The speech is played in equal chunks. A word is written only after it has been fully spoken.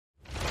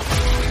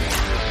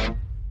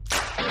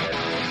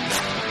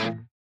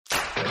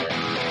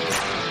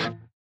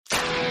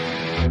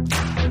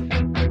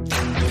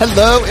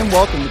Hello and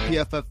welcome to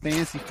PFF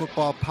Fantasy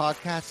Football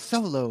Podcast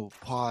Solo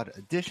Pod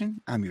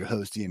Edition. I'm your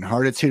host, Ian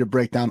Hartitz, here to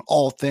break down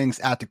all things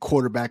at the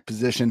quarterback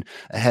position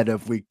ahead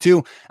of week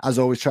 2. As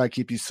always, try to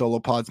keep these solo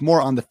pods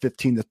more on the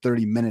 15 to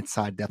 30 minute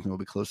side. Definitely will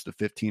be close to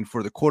 15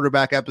 for the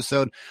quarterback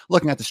episode.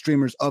 Looking at the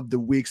streamers of the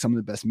week, some of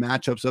the best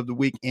matchups of the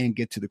week, and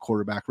get to the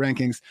quarterback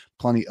rankings.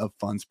 Plenty of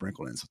fun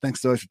sprinkled in. So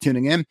thanks so much for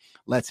tuning in.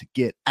 Let's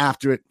get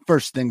after it.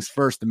 First things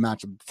first, the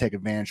matchup to take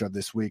advantage of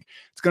this week.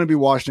 It's going to be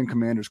Washington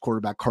Commanders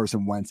quarterback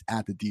Carson Wentz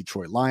at the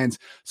Detroit Lions.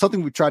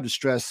 Something we tried to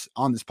stress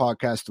on this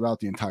podcast throughout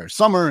the entire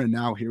summer, and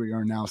now here we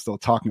are now still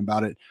talking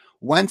about it.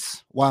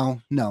 Wentz,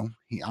 well, no,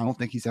 I don't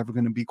think he's ever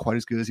going to be quite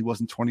as good as he was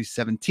in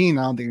 2017.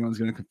 I don't think anyone's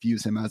going to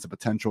confuse him as a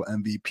potential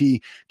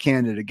MVP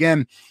candidate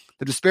again.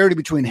 The disparity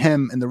between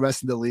him and the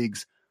rest of the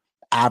league's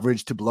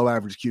average to below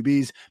average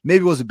QBs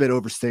maybe was a bit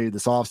overstated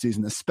this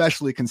offseason,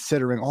 especially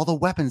considering all the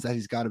weapons that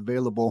he's got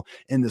available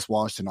in this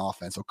Washington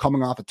offense. So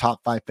coming off a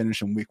top 5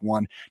 finish in week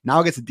 1,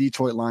 now gets the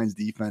Detroit Lions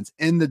defense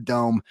in the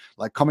dome,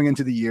 like coming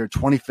into the year,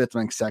 25th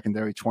ranked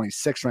secondary,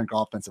 26th ranked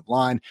offensive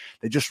line.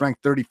 They just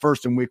ranked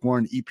 31st in week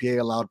 1 EPA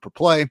allowed per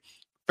play.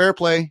 Fair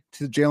play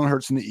to Jalen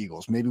Hurts and the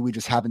Eagles. Maybe we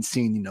just haven't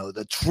seen,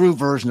 the true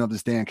version of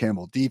this Dan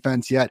Campbell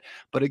defense yet.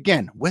 But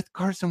again, with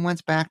Carson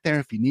Wentz back there,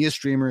 if you need a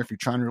streamer, if you're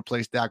trying to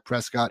replace Dak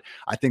Prescott,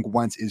 I think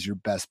Wentz is your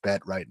best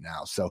bet right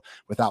now. So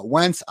without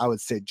Wentz, I would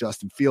say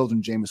Justin Fields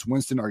and Jameis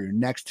Winston are your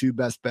next 2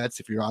 best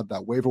bets. If you're out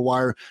that waiver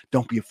wire,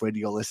 don't be afraid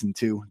to go listen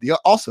to the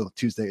also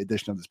Tuesday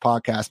edition of this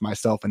podcast,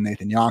 myself and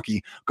Nathan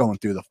Yonke going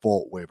through the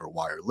full waiver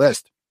wire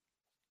list.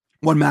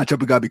 One matchup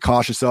we got to be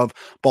cautious of,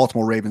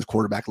 Baltimore Ravens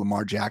quarterback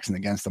Lamar Jackson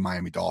against the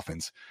Miami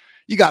Dolphins.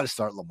 You got to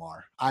start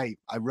Lamar. I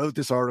wrote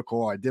this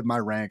article, I did my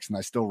ranks, and I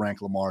still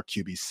rank Lamar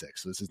QB6.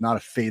 So this is not a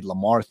fade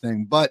Lamar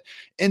thing, but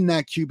in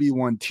that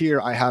QB1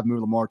 tier, I have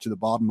moved Lamar to the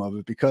bottom of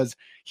it because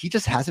he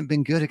just hasn't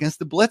been good against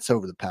the blitz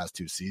over the past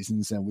 2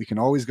 seasons. And we can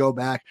always go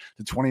back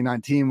to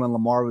 2019 when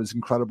Lamar was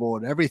incredible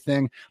at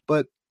everything,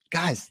 but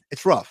guys,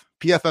 it's rough.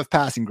 PFF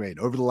passing grade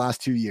over the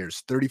last 2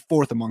 years,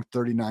 34th among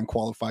 39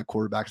 qualified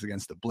quarterbacks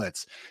against the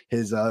blitz.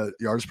 His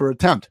yards per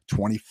attempt,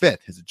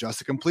 25th. His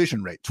adjusted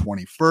completion rate,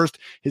 21st.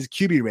 His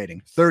QB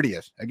rating,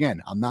 30th.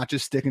 Again, I'm not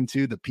just sticking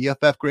to the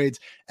PFF grades.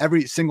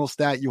 Every single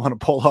stat you want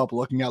to pull up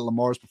looking at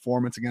Lamar's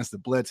performance against the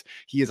blitz,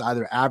 he is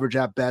either average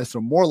at best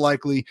or more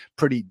likely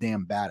pretty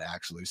damn bad,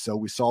 actually. So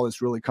we saw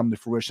this really come to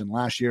fruition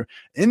last year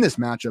in this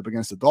matchup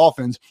against the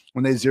Dolphins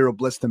when they zero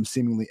blitzed him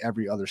seemingly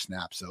every other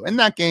snap. So in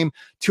that game,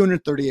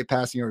 238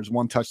 passing yards,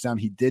 1 touchdown.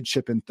 He did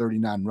chip in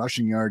 39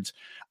 rushing yards.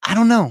 I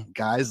don't know,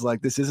 guys.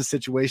 Like, this is a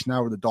situation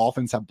now where the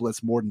Dolphins have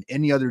blitzed more than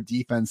any other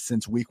defense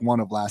since week 1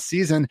 of last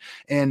season.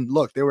 And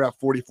look, they were at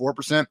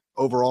 44%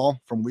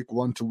 overall from week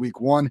 1 to week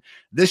 1.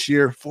 This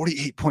year,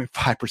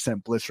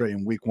 48.5% blitz rate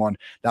in week 1.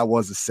 That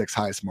was the 6th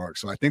highest mark.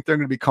 So I think they're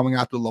going to be coming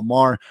after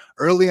Lamar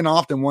early and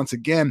often once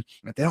again.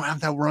 If they don't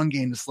have that run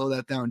game to slow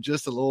that down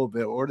just a little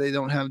bit, or they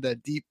don't have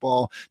that deep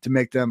ball to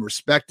make them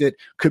respect it,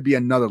 could be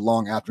another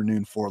long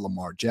afternoon for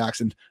Lamar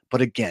Jackson.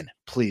 But again,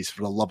 please,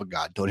 for the love of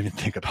God, don't even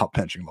think about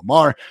benching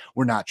Lamar.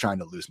 We're not trying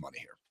to lose money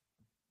here.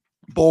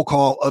 Bowl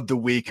call of the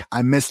week.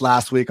 I missed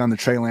last week on the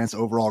Trey Lance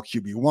overall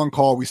QB1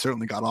 call. We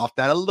certainly got off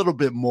that a little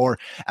bit more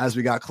as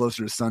we got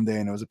closer to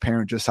Sunday, and it was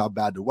apparent just how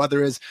bad the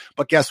weather is.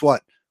 But guess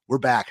what? We're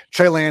back.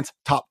 Trey Lance,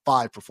 top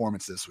 5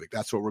 performance this week.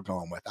 That's what we're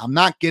going with. I'm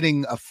not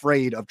getting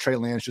afraid of Trey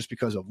Lance just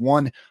because of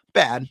one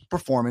bad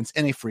performance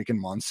in a freaking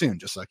monsoon,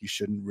 just like you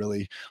shouldn't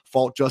really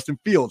fault Justin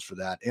Fields for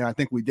that. And I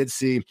think we did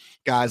see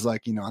guys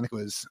like, I think it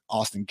was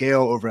Austin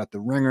Gale over at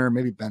the Ringer,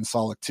 maybe Ben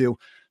Solak too,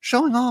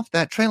 showing off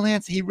that Trey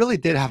Lance, he really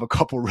did have a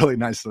couple really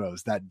nice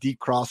throws. That deep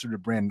crosser to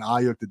Brandon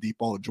Ayuk, the deep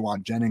ball to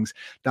Juwan Jennings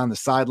down the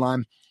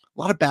sideline. A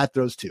lot of bad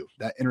throws too.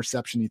 That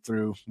interception he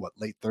threw,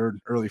 late 3rd,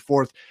 early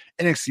 4th,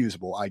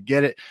 inexcusable. I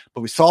get it,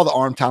 but we saw the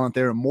arm talent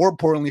there. And more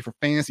importantly, for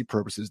fantasy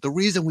purposes, the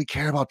reason we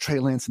care about Trey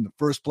Lance in the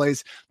first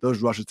place,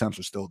 those rush attempts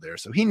are still there.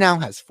 So he now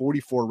has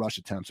 44 rush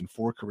attempts and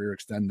 4 career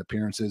extended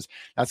appearances.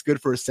 That's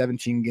good for a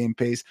 17-game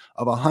pace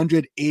of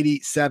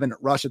 187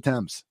 rush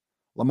attempts.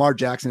 Lamar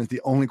Jackson is the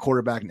only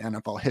quarterback in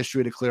NFL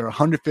history to clear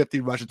 150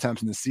 rush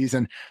attempts in the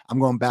season. I'm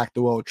going back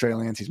to with Trey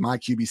Lance. He's my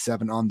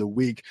QB7 on the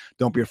week.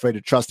 Don't be afraid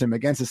to trust him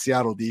against the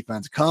Seattle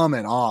defense.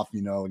 Coming off,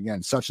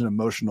 again, such an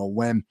emotional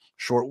win.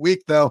 Short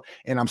week, though,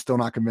 and I'm still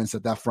not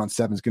convinced that front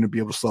 7 is going to be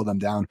able to slow them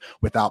down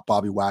without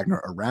Bobby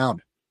Wagner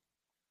around.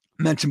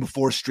 Mentioned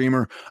before,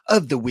 streamer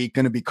of the week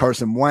going to be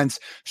Carson Wentz.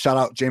 Shout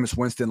out Jameis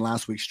Winston,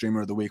 last week's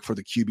streamer of the week for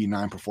the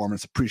QB9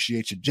 performance.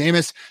 Appreciate you,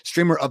 Jameis.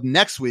 Streamer of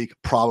next week,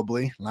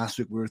 probably. Last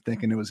week we were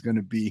thinking it was going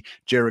to be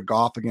Jared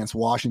Goff against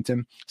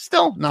Washington.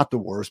 Still not the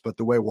worst, but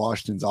the way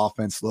Washington's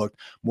offense looked,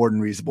 more than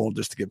reasonable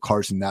just to give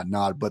Carson that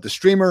nod. But the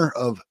streamer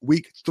of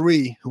week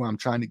 3, who I'm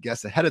trying to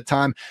guess ahead of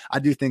time, I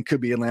do think could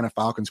be Atlanta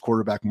Falcons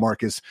quarterback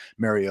Marcus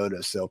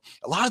Mariota. So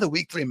a lot of the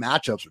week 3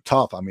 matchups are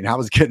tough. I mean, I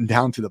was getting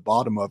down to the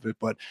bottom of it,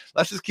 but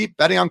let's just keep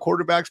betting on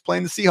quarterbacks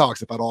playing the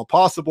Seahawks if at all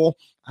possible.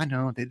 I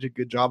know they did a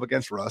good job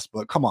against Russ,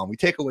 but come on, we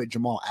take away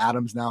Jamal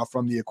Adams now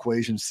from the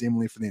equation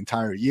seemingly for the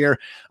entire year.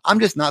 I'm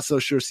just not so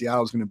sure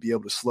Seattle's going to be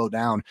able to slow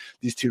down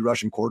these two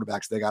rushing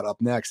quarterbacks they got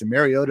up next. And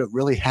Mariota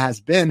really has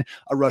been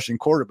a rushing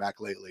quarterback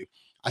lately.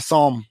 I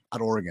saw him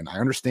at Oregon. I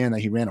understand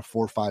that he ran a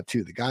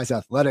 4.52. The guy's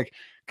athletic.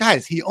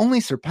 Guys, he only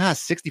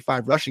surpassed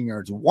 65 rushing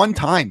yards one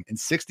time in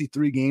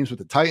 63 games with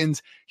the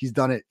Titans. He's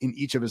done it in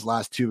each of his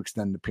last 2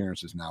 extended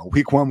appearances now.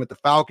 Week 1 with the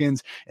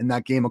Falcons, and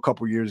that game a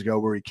couple years ago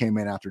where he came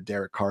in after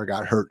Derek Carr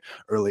got hurt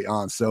early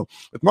on. So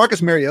with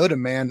Marcus Mariota,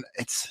 man,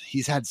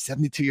 he's had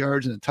 72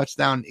 yards and a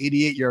touchdown,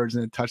 88 yards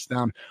and a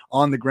touchdown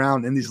on the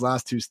ground in these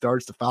last 2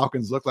 starts. The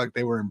Falcons looked like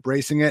they were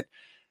embracing it.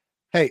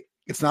 Hey,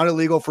 it's not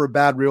illegal for a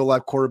bad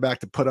real-life quarterback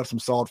to put up some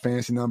solid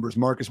fantasy numbers.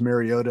 Marcus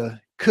Mariota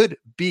could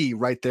be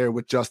right there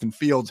with Justin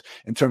Fields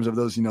in terms of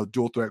those,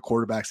 dual-threat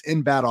quarterbacks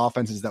in bad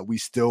offenses that we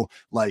still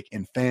like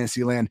in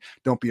fantasy land.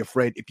 Don't be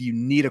afraid. If you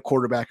need a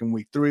quarterback in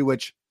week 3,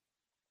 which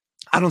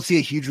I don't see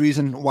a huge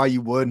reason why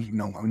you would. I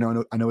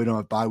know we don't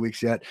have bye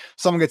weeks yet.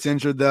 Someone gets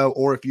injured, though,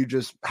 or if you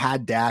just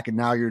had Dak and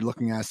now you're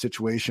looking at a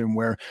situation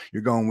where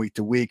you're going week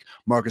to week,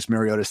 Marcus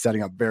Mariota is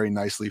setting up very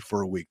nicely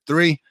for a week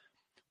 3.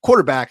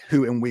 Quarterback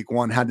who in week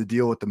 1 had to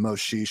deal with the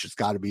most sheesh, it's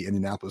got to be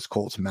Indianapolis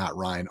Colts, Matt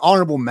Ryan.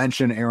 Honorable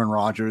mention, Aaron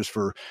Rodgers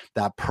for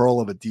that pearl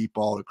of a deep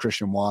ball to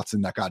Christian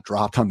Watson that got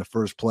dropped on the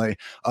first play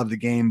of the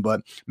game.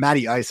 But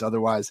Matty Ice,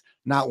 otherwise,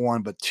 not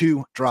 1, but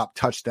 2 drop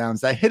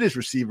touchdowns that hit his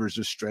receivers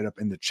just straight up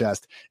in the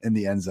chest in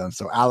the end zone.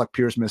 So Alec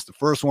Pierce missed the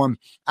first one.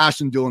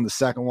 Ashton Dulin, the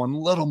second one, a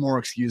little more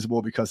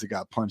excusable because it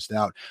got punched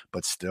out,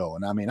 but still.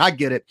 And I mean, I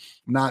get it.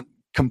 Not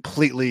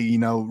completely,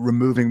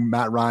 removing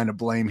Matt Ryan to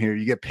blame here.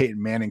 You get Peyton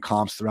Manning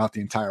comps throughout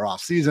the entire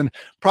offseason.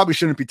 Probably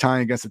shouldn't be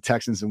tying against the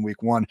Texans in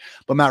week 1,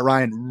 but Matt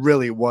Ryan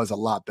really was a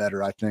lot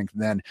better, I think,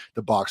 than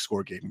the box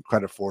score gave him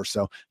credit for.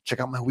 So check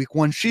out my week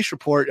 1 sheesh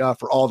report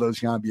for all those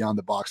beyond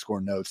the box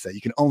score notes that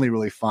you can only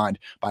really find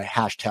by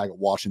hashtag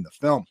watching the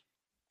film.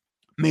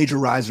 Major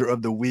riser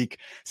of the week,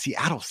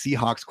 Seattle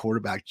Seahawks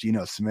quarterback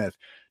Geno Smith.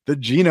 The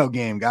Geno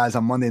game, guys,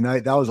 on Monday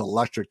night, that was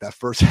electric, that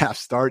first half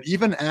start.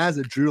 Even as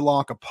a Drew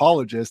Lock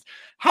apologist,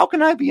 how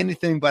can I be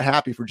anything but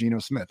happy for Geno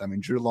Smith? I mean,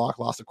 Drew Lock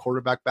lost a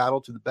quarterback battle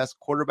to the best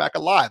quarterback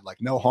alive.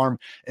 Like, no harm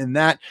in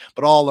that.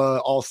 But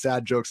all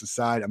sad jokes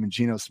aside, I mean,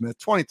 Geno Smith,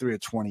 23 of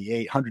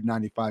 28,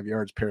 195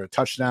 yards, pair of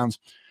touchdowns.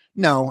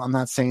 No, I'm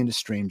not saying to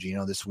stream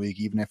Geno this week,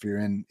 even if you're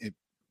in it.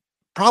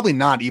 Probably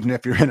not, even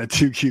if you're in a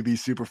 2 QB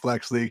super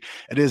flex league.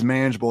 It is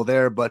manageable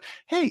there, but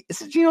hey,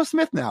 it's Geno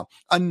Smith now.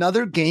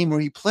 Another game where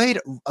he played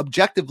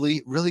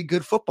objectively really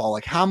good football.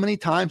 Like, how many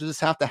times does this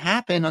have to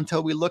happen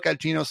until we look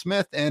at Geno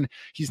Smith and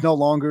he's no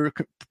longer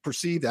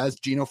perceived as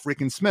Geno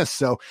freaking Smith?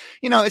 So,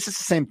 it's just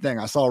the same thing.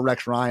 I saw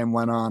Rex Ryan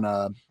went on,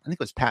 I think it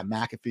was Pat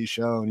McAfee's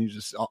show, and he was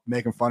just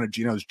making fun of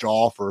Geno's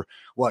jaw for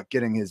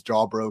getting his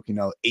jaw broke,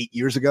 8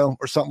 years ago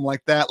or something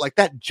like that. Like,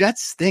 that jet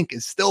stink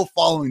is still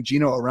following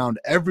Geno around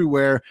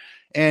everywhere.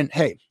 And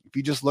hey, if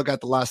you just look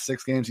at the last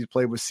 6 games he's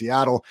played with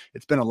Seattle,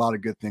 it's been a lot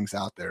of good things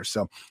out there.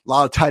 So a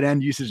lot of tight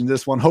end usage in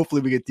this one.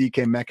 Hopefully we get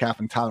DK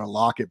Metcalf and Tyler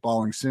Lockett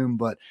balling soon.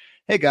 But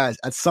hey, guys,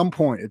 at some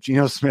point, if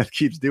Geno Smith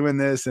keeps doing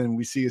this and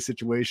we see a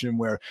situation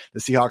where the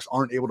Seahawks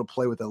aren't able to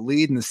play with a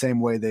lead in the same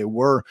way they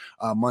were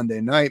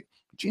Monday night,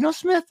 Geno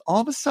Smith,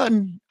 all of a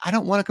sudden, I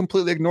don't want to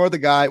completely ignore the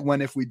guy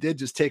when if we did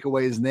just take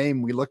away his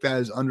name, we looked at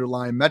his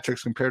underlying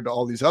metrics compared to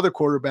all these other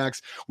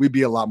quarterbacks, we'd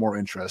be a lot more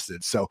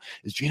interested. So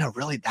is Geno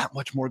really that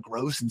much more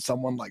gross than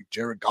someone like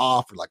Jared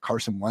Goff or like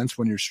Carson Wentz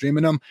when you're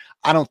streaming him?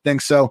 I don't think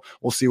so.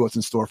 We'll see what's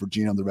in store for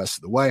Geno the rest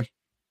of the way.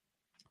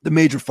 The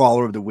major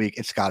follower of the week,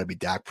 it's got to be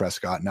Dak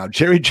Prescott. Now,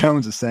 Jerry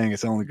Jones is saying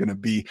it's only going to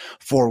be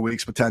 4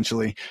 weeks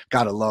potentially.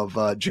 Got to love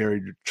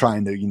Jerry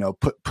trying to,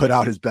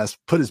 put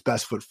his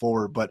best foot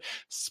forward, but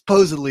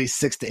supposedly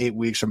 6 to 8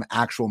 weeks from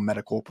actual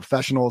medical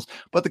professionals.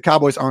 But the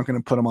Cowboys aren't going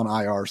to put him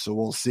on IR, so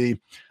we'll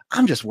see.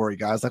 I'm just worried,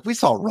 guys. Like, we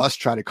saw Russ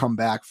try to come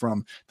back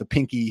from the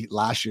pinky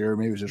last year.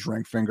 Maybe it was his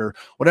ring finger,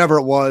 whatever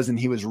it was. And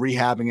he was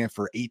rehabbing it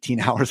for 18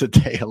 hours a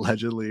day,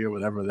 allegedly, or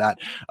whatever that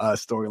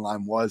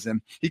storyline was.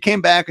 And he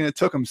came back and it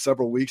took him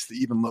several weeks to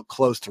even look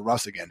close to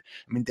Russ again.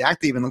 I mean,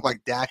 Dak didn't even look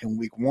like Dak in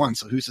week 1.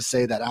 So who's to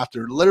say that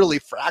after literally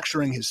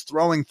fracturing his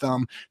throwing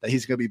thumb that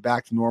he's going to be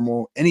back to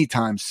normal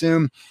anytime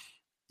soon?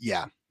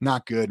 Yeah,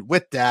 not good.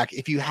 With Dak,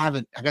 if you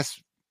haven't, I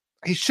guess,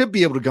 he should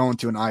be able to go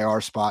into an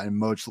IR spot in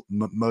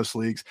most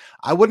leagues.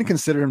 I wouldn't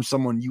consider him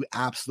someone you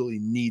absolutely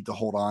need to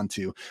hold on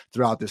to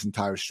throughout this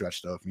entire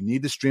stretch, though. If you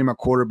need to stream a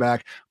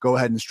quarterback, go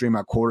ahead and stream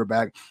a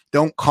quarterback.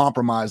 Don't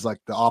compromise like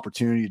the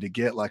opportunity to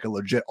get like a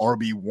legit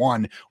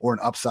RB1 or an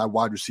upside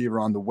wide receiver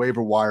on the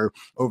waiver wire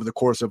over the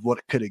course of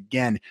what could,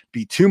 again,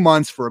 be 2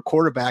 months for a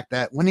quarterback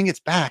that when he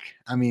gets back,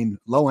 I mean,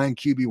 low-end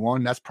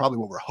QB1, that's probably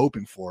what we're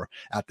hoping for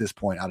at this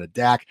point out of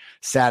Dak.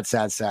 Sad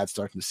start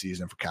to the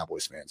season for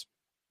Cowboys fans.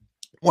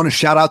 Want to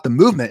shout out the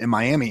movement in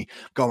Miami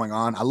going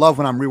on. I love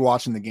when I'm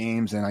rewatching the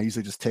games, and I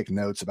usually just take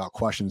notes about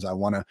questions I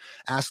want to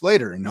ask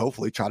later and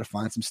hopefully try to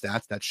find some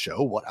stats that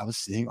show what I was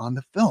seeing on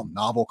the film.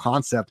 Novel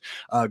concept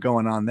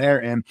going on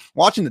there. And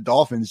watching the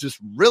Dolphins, just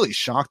really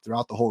shocked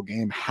throughout the whole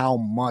game how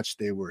much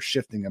they were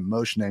shifting and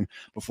motioning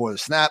before the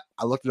snap.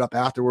 I looked it up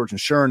afterwards, and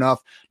sure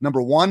enough,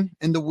 number one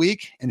in the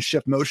week in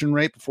shift motion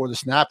rate before the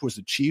snap was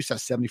the Chiefs at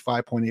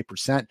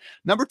 75.8%.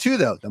 Number two,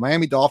 though, the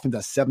Miami Dolphins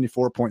at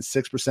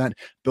 74.6%.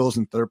 Bills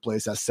in third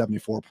place at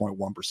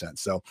 74.1%.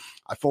 So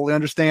I fully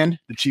understand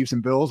the Chiefs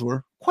and Bills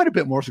were quite a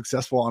bit more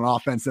successful on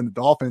offense than the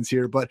Dolphins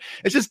here, but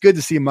it's just good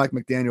to see Mike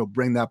McDaniel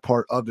bring that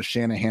part of the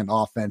Shanahan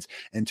offense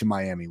into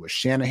Miami with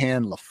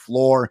Shanahan,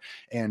 LaFleur,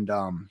 and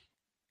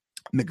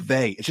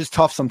McVay. It's just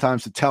tough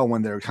sometimes to tell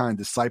when their kind of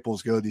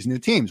disciples go to these new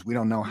teams. We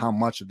don't know how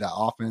much of that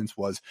offense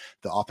was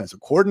the offensive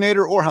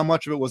coordinator or how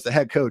much of it was the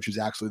head coach who's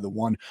actually the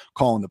one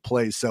calling the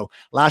plays. So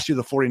last year,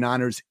 the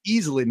 49ers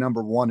easily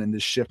number one in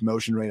this shift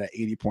motion rate at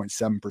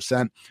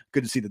 80.7%.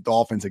 Good to see the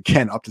Dolphins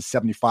again up to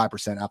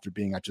 75% after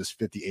being at just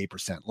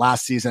 58%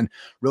 last season.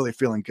 Really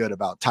feeling good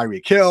about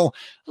Tyreek Hill,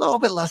 a little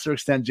bit lesser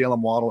extent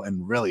Jalen Waddle,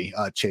 and really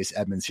Chase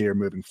Edmonds here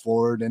moving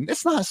forward. And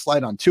it's not a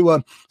slight on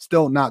Tua.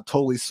 Still not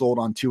totally sold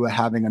on Tua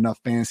having enough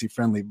fantasy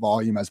friendly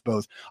volume as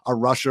both a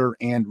rusher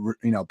and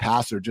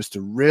passer just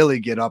to really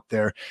get up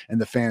there in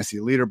the fantasy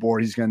leaderboard.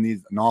 He's going to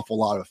need an awful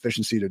lot of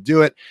efficiency to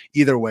do it.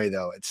 Either way,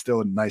 though, it's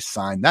still a nice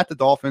sign that the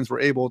Dolphins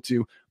were able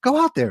to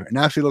go out there and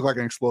actually look like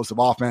an explosive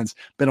offense.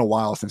 Been a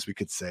while since we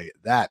could say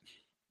that.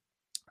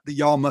 The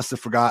y'all must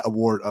have forgot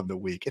award of the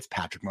week. It's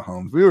Patrick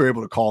Mahomes. We were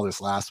able to call this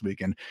last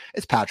week, and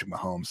it's Patrick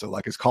Mahomes. So,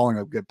 like, is calling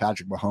a good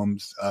Patrick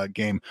Mahomes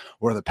game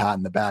worth a pat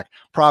in the back?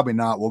 Probably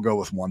not. We'll go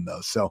with one,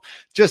 though. So,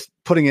 just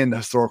putting in the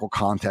historical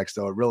context,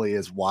 though, it really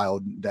is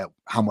wild that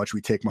how much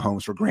we take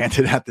Mahomes for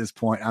granted at this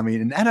point. I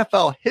mean, in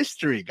NFL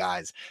history,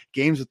 guys,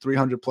 games with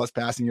 300-plus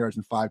passing yards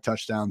and 5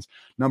 touchdowns.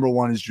 Number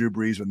one is Drew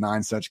Brees with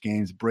 9 such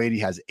games. Brady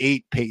has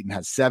 8. Peyton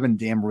has 7.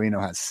 Dan Marino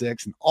has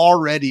 6. And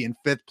already in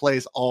 5th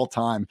place all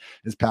time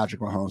is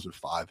Patrick Mahomes with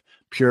 5.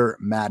 Pure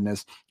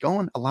madness.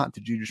 Going a lot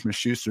to Juju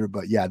Smith-Schuster,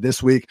 but yeah,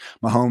 this week,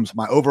 Mahomes,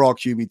 my overall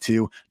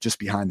QB2, just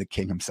behind the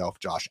king himself,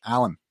 Josh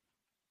Allen.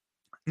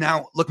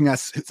 Now, looking at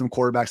some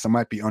quarterbacks that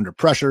might be under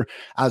pressure,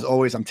 as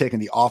always, I'm taking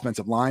the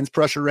offensive line's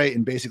pressure rate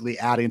and basically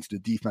adding to the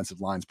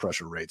defensive line's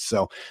pressure rate.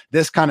 So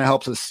this kind of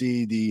helps us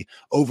see the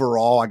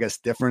overall, I guess,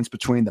 difference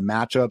between the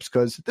matchups,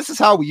 because this is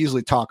how we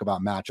usually talk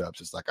about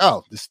matchups. It's like,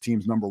 oh, this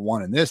team's number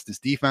 1 in this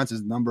defense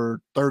is number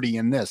 30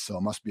 in this, so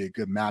it must be a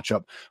good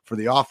matchup for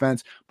the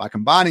offense. By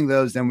combining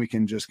those, then we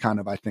can just kind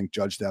of, I think,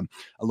 judge them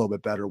a little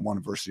bit better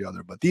one versus the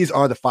other. But these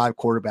are the 5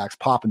 quarterbacks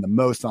popping the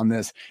most on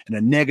this. In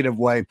a negative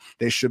way,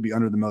 they should be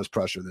under the most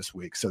pressure this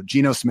week. So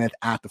Geno Smith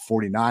at the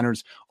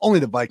 49ers. Only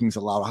the Vikings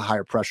allowed a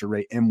higher pressure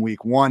rate in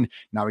week 1.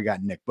 Now we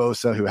got Nick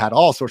Bosa, who had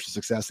all sorts of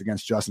success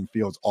against Justin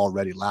Fields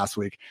already last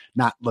week.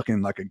 Not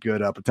looking like a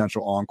good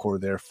potential encore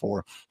there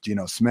for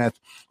Geno Smith.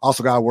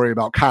 Also got to worry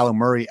about Kyler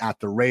Murray at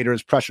the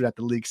Raiders. Pressured at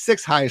the league's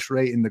 6th highest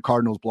rate in the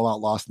Cardinals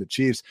blowout loss to the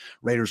Chiefs.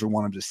 Raiders are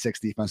one of just 6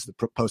 defenses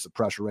to post a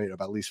pressure rate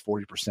of at least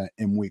 40%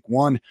 in week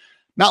 1.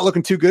 Not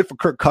looking too good for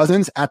Kirk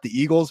Cousins at the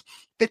Eagles.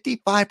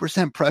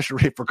 55% pressure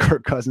rate for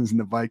Kirk Cousins and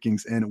the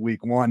Vikings in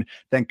week 1.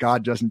 Thank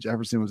God Justin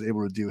Jefferson was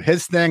able to do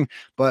his thing.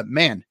 But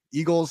man,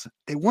 Eagles,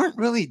 they weren't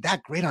really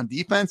that great on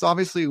defense.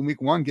 Obviously, in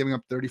week 1, giving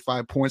up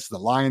 35 points to the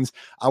Lions.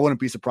 I wouldn't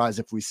be surprised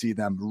if we see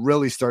them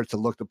really start to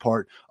look the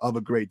part of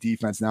a great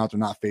defense now that they're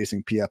not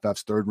facing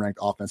PFF's 3rd-ranked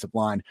offensive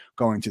line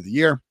going to the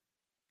year.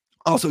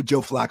 Also,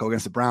 Joe Flacco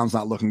against the Browns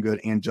not looking good,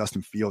 and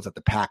Justin Fields at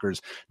the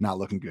Packers not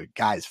looking good.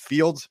 Guys,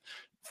 Fields,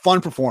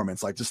 fun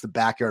performance, like just the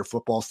backyard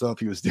football stuff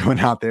he was doing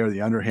out there,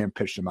 the underhand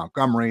pitch to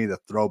Montgomery, the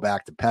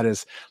throwback to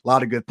Pettis, a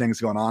lot of good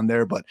things going on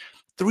there, but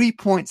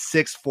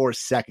 3.64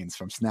 seconds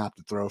from snap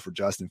to throw for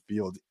Justin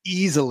Fields,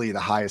 easily the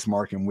highest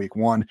mark in week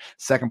 1.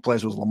 Second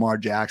place was Lamar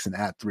Jackson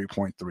at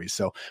 3.3.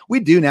 So we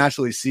do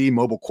naturally see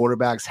mobile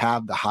quarterbacks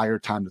have the higher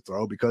time to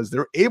throw because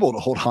they're able to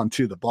hold on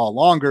to the ball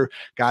longer.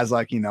 Guys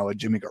like, a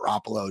Jimmy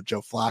Garoppolo,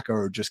 Joe Flacco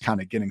are just kind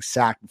of getting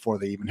sacked before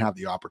they even have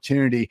the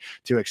opportunity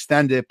to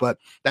extend it. But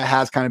that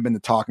has kind of been the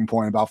talking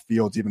point about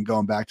Fields, even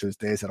going back to his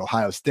days at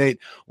Ohio State.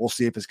 We'll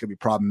see if it's going to be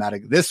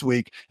problematic this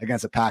week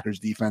against a Packers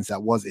defense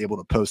that was able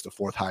to post the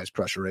 4th highest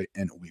pressure rate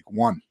in week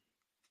 1.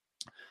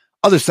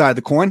 Other side of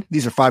the coin,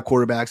 these are 5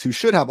 quarterbacks who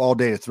should have all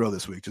day to throw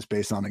this week, just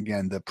based on,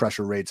 again, the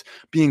pressure rates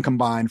being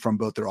combined from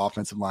both their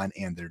offensive line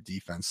and their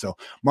defense. So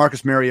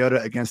Marcus Mariota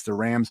against the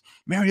Rams.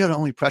 Mariota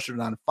only pressured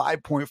on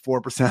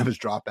 5.4% of his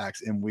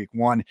dropbacks in week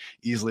 1,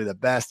 easily the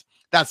best.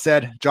 That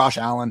said, Josh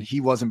Allen, he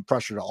wasn't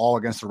pressured at all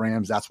against the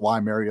Rams. That's why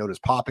Mariota is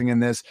popping in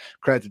this.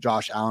 Credit to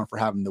Josh Allen for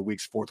having the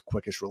week's 4th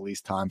quickest release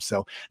time.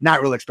 So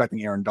not really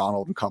expecting Aaron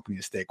Donald and company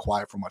to stay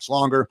quiet for much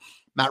longer.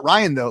 Matt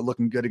Ryan, though,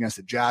 looking good against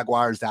the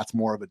Jaguars. That's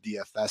more of a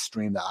DFS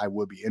stream that I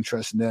would be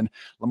interested in.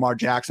 Lamar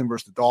Jackson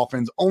versus the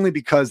Dolphins, only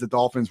because the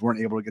Dolphins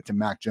weren't able to get to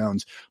Mac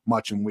Jones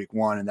much in week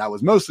one. And that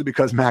was mostly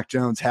because Mac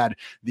Jones had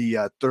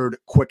the third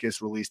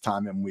quickest release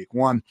time in week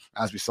one.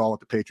 As we saw with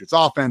the Patriots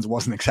offense,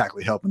 wasn't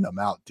exactly helping them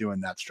out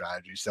doing that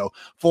strategy. So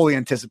fully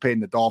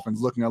anticipating the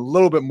Dolphins looking a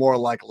little bit more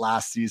like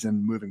last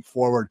season moving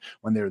forward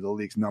when they were the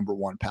league's number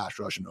one pass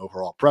rush and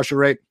overall pressure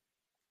rate.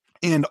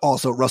 And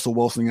also Russell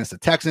Wilson against the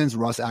Texans.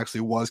 Russ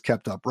actually was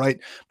kept upright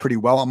pretty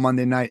well on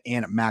Monday night.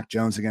 And Mac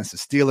Jones against the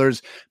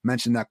Steelers.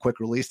 Mentioned that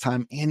quick release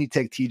time. And you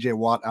take TJ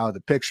Watt out of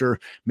the picture.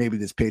 Maybe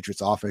this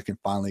Patriots offense can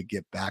finally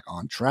get back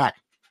on track.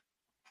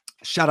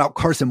 Shout out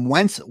Carson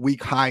Wentz,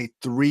 week high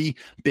 3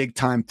 big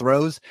time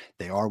throws.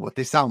 They are what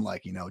they sound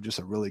like, just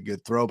a really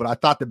good throw. But I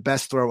thought the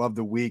best throw of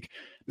the week,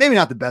 maybe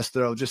not the best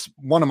throw, just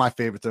one of my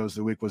favorite throws of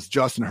the week was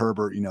Justin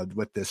Herbert,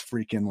 with this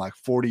freaking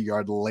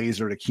 40-yard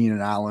laser to Keenan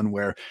Allen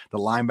where the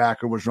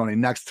linebacker was running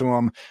next to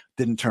him,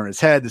 didn't turn his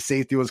head, the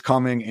safety was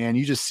coming, and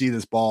you just see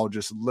this ball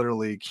just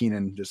literally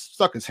Keenan just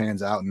stuck his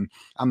hands out, and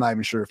I'm not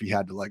even sure if he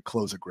had to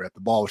close a grip.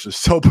 The ball was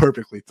just so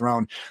perfectly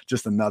thrown.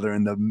 Just another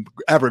in the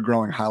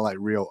ever-growing highlight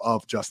reel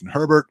of Justin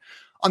Herbert.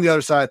 On the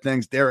other side of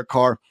things, Derek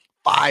Carr,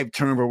 5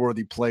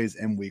 turnover-worthy plays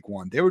in week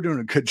one. They were doing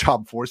a good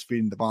job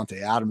force-feeding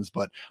Devontae Adams,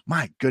 but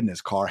my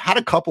goodness, Carr had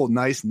a couple of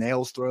nice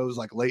nails throws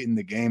late in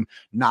the game.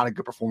 Not a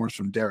good performance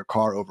from Derek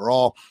Carr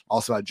overall.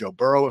 Also had Joe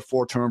Burrow with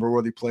 4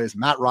 turnover-worthy plays,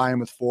 Matt Ryan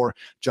with 4,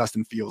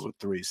 Justin Fields with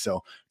 3.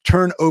 So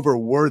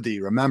turnover-worthy,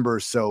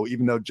 remember. So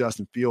even though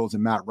Justin Fields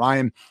and Matt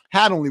Ryan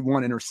had only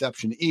 1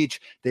 interception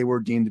each, they were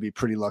deemed to be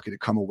pretty lucky to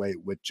come away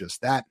with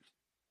just that.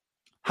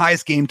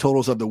 Highest game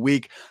totals of the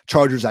week,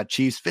 Chargers at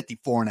Chiefs,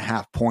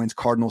 54.5 points.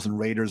 Cardinals and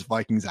Raiders,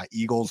 Vikings at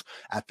Eagles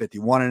at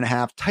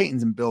 51.5.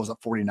 Titans and Bills at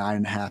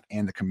 49.5.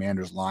 And the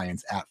Commanders,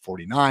 Lions at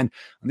 49.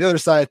 On the other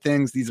side of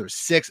things, these are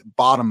 6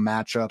 bottom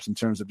matchups in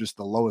terms of just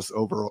the lowest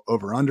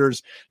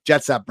over-unders.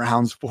 Jets at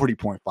Browns,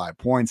 40.5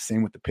 points.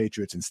 Same with the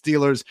Patriots and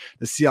Steelers.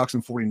 The Seahawks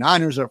and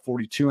 49ers are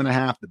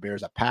 42.5. The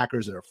Bears at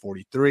Packers are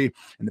 43.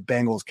 And the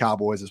Bengals,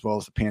 Cowboys, as well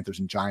as the Panthers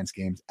and Giants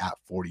games at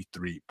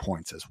 43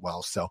 points as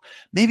well. So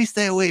maybe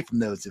stay away from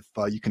those if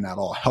you can at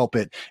all help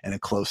it in a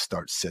close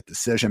start-sit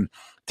decision.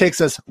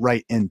 Takes us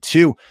right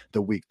into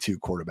the week 2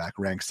 quarterback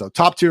ranks. So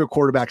top tier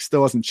quarterback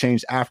still hasn't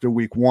changed after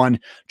week 1.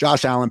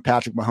 Josh Allen,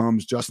 Patrick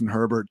Mahomes, Justin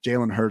Herbert,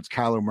 Jalen Hurts,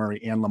 Kyler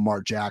Murray, and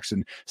Lamar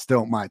Jackson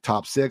still my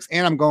top 6.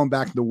 And I'm going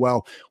back to the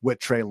well with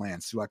Trey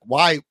Lance.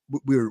 Why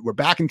we're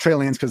back in Trey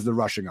Lance because of the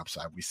rushing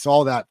upside. We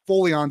saw that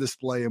fully on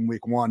display in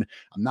week 1.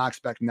 I'm not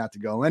expecting that to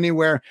go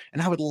anywhere.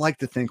 And I would like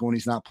to think when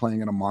he's not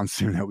playing in a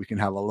monsoon that we can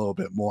have a little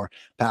bit more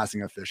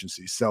passing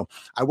efficiency. So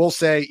I will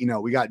say,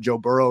 we got Joe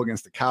Burrow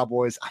against the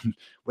Cowboys.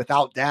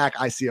 Without Dak,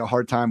 I see a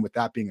hard time with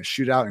that being a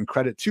shootout, and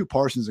credit to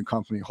Parsons and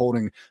company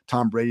holding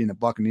Tom Brady and the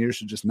Buccaneers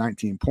to just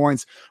 19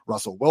 points.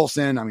 Russell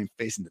Wilson,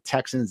 facing the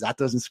Texans, that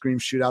doesn't scream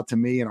shootout to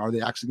me. And are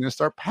they actually going to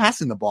start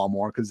passing the ball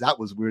more? Because that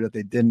was weird that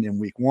they didn't in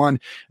week 1. And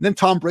then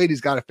Tom Brady's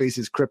got to face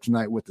his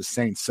kryptonite with the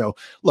Saints. So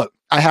look,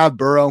 I have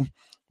Burrow,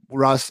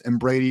 Russ, and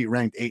Brady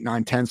ranked 8,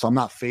 9, 10. So I'm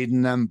not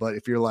fading them. But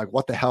if you're like,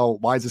 what the hell?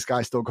 Why is this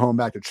guy still going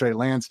back to Trey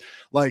Lance?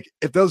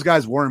 If those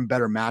guys were in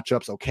better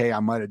matchups, okay, I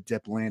might have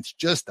dipped Lance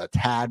just a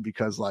tad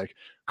because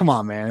come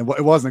on, man.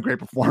 It wasn't a great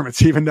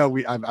performance, even though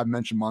I've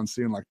mentioned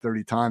Monsoon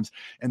 30 times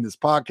in this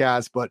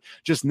podcast. But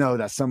just know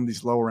that some of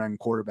these lower end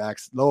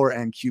quarterbacks, lower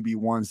end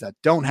QB1s that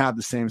don't have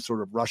the same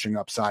sort of rushing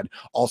upside,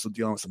 also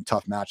dealing with some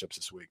tough matchups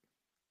this week.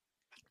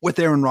 With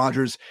Aaron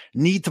Rodgers,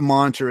 need to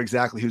monitor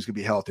exactly who's going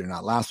to be healthy or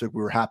not. Last week,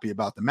 we were happy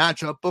about the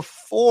matchup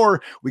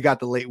before we got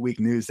the late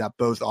week news that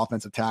both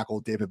offensive tackle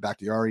David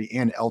Bakhtiari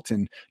and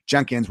Elton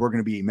Jenkins were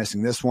going to be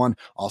missing this one.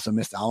 Also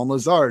missed Allen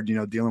Lazard,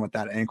 dealing with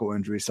that ankle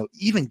injury. So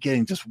even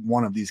getting just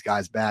one of these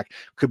guys back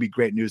could be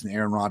great news in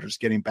Aaron Rodgers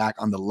getting back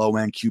on the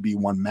low-end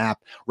QB1 map.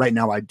 Right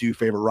now, I do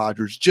favor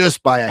Rodgers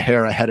just by a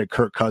hair ahead of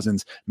Kirk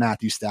Cousins,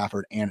 Matthew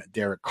Stafford, and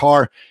Derek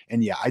Carr.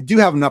 And yeah, I do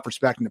have enough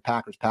respect in the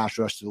Packers pass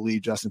rush to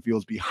leave Justin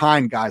Fields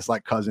behind guys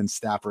like Cousins,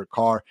 Stafford,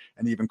 Carr,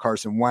 and even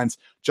Carson Wentz.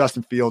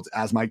 Justin Fields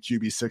as my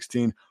QB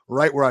 16,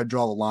 right where I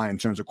draw the line in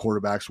terms of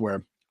quarterbacks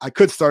where I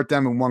could start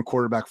them in one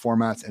quarterback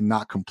formats and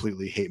not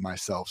completely hate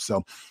myself.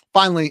 So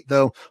finally,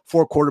 though,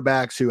 4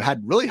 quarterbacks who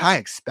had really high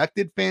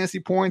expected fantasy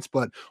points,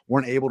 but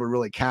weren't able to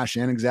really cash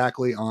in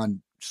exactly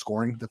on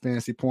scoring the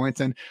fantasy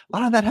points. And a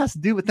lot of that has to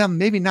do with them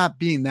maybe not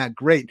being that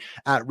great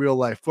at real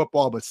life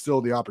football, but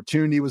still the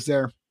opportunity was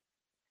there.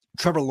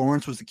 Trevor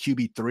Lawrence was the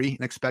QB3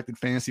 in expected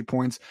fantasy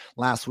points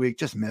last week.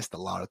 Just missed a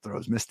lot of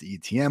throws. Missed the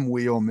ETN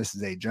wheel. Missed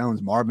Zay Jones,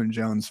 Marvin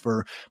Jones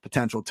for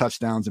potential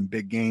touchdowns and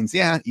big gains.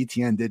 Yeah,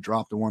 ETN did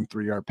drop the 1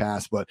 3-yard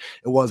pass, but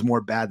it was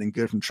more bad than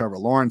good from Trevor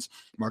Lawrence.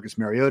 Marcus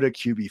Mariota,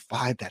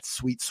 QB5, that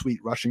sweet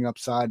rushing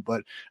upside.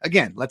 But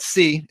again, let's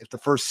see if the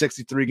first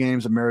 63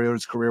 games of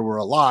Mariota's career were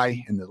a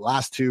lie and the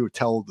last 2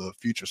 tell the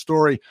future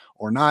story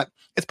or not.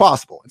 It's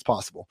possible.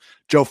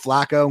 Joe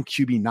Flacco,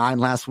 QB9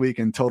 last week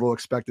in total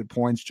expected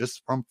points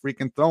just from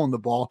freaking throwing the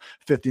ball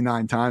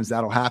 59 times.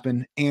 That'll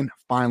happen. And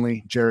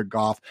finally, Jared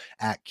Goff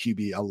at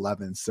QB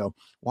 11. So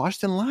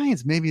Washington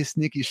Lions, maybe a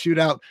sneaky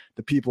shootout.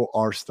 The people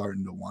are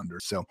starting to wonder.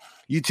 So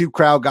YouTube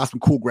crowd got some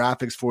cool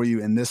graphics for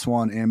you in this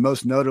one. And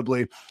most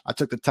notably, I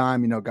took the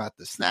time, got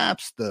the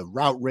snaps, the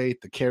route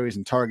rate, the carries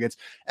and targets,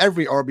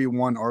 every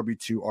RB1,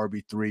 RB2,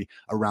 RB3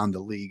 around the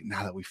league.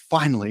 Now that we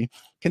finally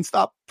can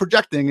stop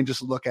projecting and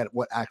just look at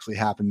what actually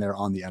happened there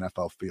on the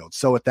NFL field.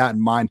 So with that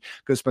in mind,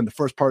 go spend the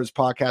first part of this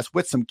podcast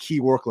with some key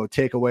workload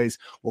takeaways.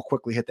 We'll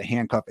quickly hit the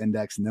handcuff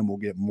index, and then we'll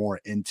get more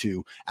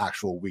into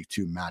actual week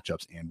 2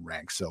 matchups and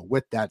ranks. So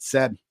with that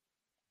said,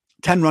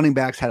 10 running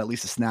backs had at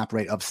least a snap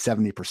rate of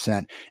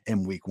 70%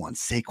 in week 1.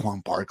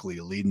 Saquon Barkley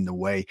leading the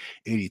way,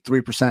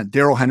 83%.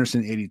 Darrell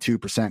Henderson,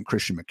 82%.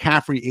 Christian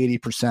McCaffrey,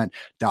 80%.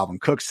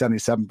 Dalvin Cook,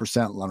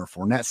 77%. Leonard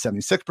Fournette,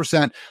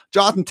 76%.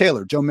 Jonathan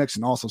Taylor, Joe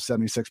Mixon, also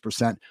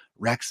 76%.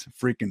 Rex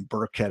freaking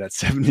Burkhead at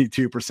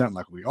 72%,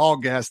 like we all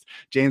guessed.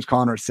 James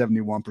Conner at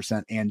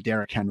 71%, and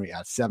Derrick Henry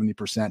at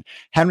 70%.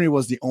 Henry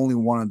was the only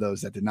one of those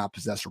that did not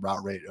possess a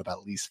route rate of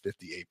at least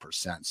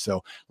 58%.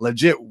 So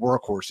legit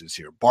workhorses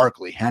here.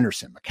 Barkley,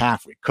 Henderson,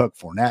 McCaffrey, Cook,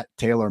 Fournette,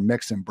 Taylor,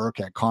 Mixon,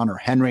 Burkhead, Conner,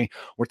 Henry.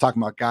 We're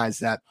talking about guys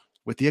that,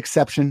 with the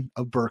exception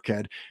of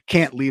Burkhead,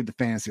 can't leave the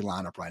fantasy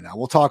lineup right now.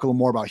 We'll talk a little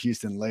more about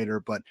Houston later,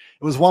 but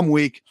it was 1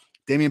 week.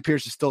 Dameon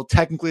Pierce is still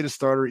technically the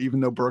starter,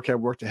 even though Burkhead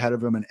worked ahead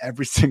of him in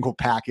every single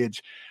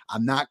package.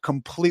 I'm not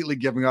completely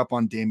giving up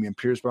on Dameon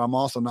Pierce, but I'm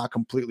also not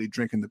completely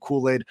drinking the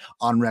Kool-Aid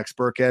on Rex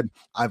Burkhead.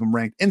 I have him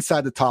ranked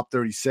inside the top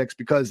 36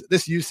 because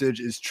this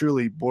usage is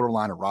truly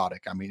borderline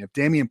erotic. I mean, if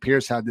Dameon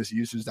Pierce had this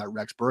usage that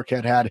Rex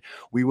Burkhead had,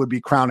 we would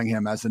be crowning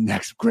him as the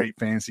next great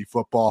fantasy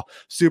football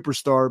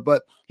superstar,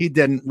 but he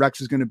didn't.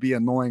 Rex is going to be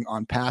annoying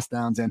on pass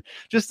downs, and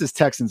just this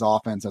Texans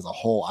offense as a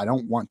whole, I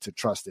don't want to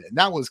trust it. And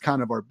that was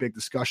kind of our big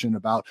discussion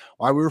about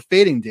why we were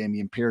fading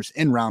Dameon Pierce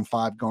in round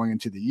 5 going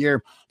into the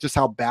year, just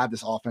how bad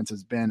this offense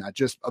has been at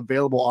just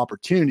available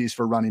opportunities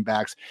for running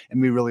backs.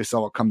 And we really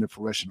saw it come to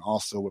fruition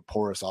also with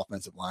porous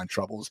offensive line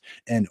troubles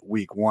in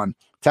week 1.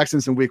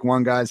 Texans in week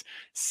 1, guys,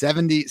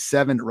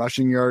 77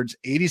 rushing yards,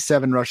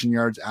 87 rushing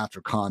yards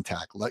after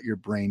contact. Let your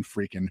brain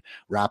freaking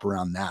wrap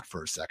around that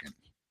for a second.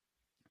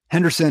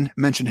 Henderson,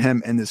 mentioned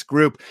him in this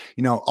group,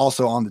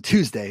 also on the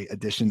Tuesday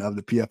edition of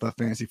the PFF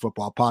Fantasy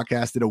Football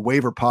Podcast, did a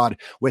waiver pod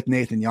with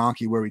Nathan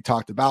Yonke where we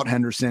talked about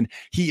Henderson.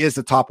 He is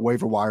the top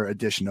waiver wire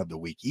addition of the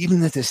week.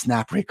 Even if his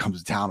snap rate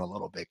comes down a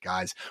little bit,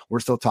 guys, we're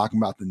still talking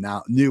about the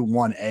now new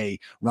 1A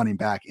running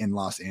back in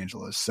Los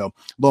Angeles. So a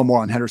little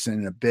more on Henderson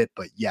in a bit,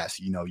 but yes,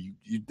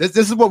 this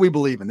is what we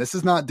believe in. This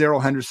is not Darrell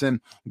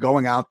Henderson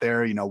going out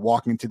there,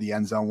 walking into the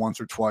end zone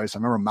once or twice. I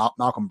remember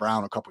Malcolm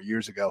Brown a couple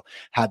years ago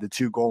had the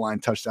 2 goal line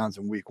touchdowns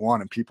in week 1,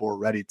 and people were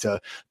ready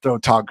to throw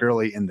Todd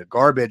Gurley in the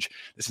garbage.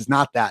 This is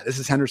not that. This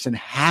is Henderson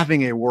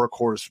having a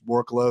workhorse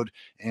workload.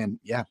 And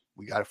yeah,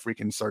 we got to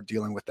freaking start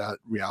dealing with that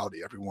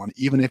reality, everyone.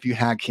 Even if you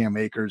had Cam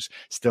Akers,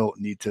 still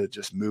need to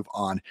just move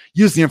on,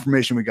 use the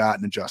information we got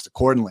and adjust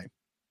accordingly.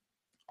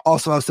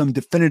 Also have some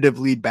definitive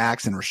lead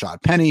backs in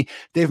Rashad Penny,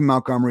 David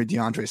Montgomery,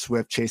 DeAndre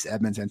Swift, Chase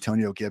Edmonds,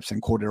 Antonio Gibson,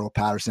 Cordero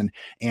Patterson,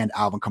 and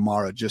Alvin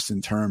Kamara, just in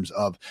terms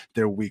of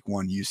their week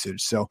 1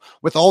 usage. So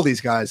with all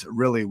these guys,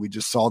 really, we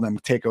just saw them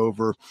take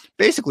over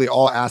basically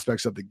all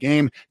aspects of the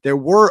game. There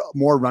were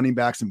more running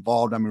backs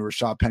involved. I mean,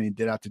 Rashad Penny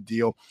did have to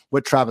deal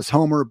with Travis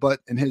Homer,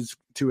 but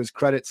to his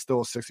credit, still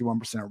a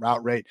 61%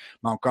 route rate.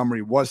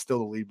 Montgomery was still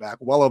the lead back,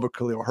 well over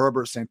Khalil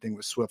Herbert. Same thing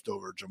with Swift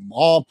over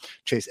Jamal.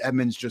 Chase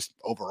Edmonds just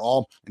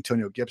overall.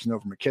 Antonio Gibson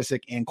over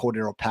McKissick, and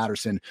Cordero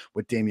Patterson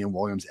with Damian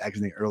Williams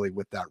exiting early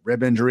with that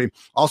rib injury.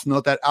 Also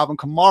note that Alvin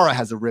Kamara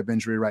has a rib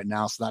injury right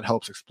now, so that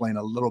helps explain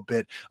a little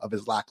bit of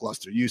his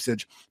lackluster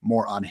usage.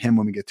 More on him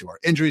when we get to our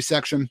injury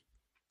section.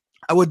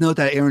 I would note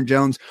that Aaron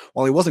Jones,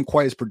 while he wasn't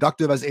quite as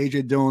productive as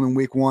A.J. Dillon in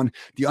week 1,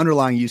 the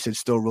underlying usage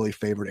still really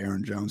favored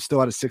Aaron Jones. Still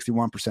had a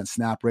 61%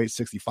 snap rate,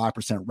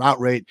 65% route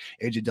rate.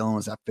 A.J. Dillon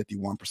was at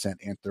 51%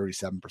 and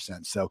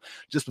 37%. So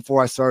just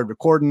before I started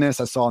recording this,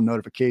 I saw a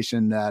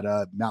notification that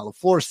Matt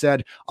LaFleur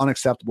said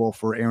unacceptable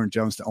for Aaron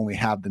Jones to only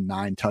have the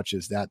 9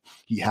 touches that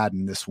he had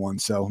in this one.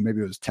 So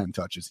maybe it was 10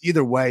 touches.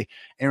 Either way,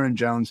 Aaron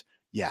Jones,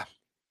 yeah,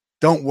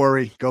 don't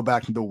worry. Go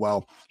back to the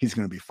well. He's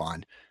going to be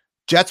fine.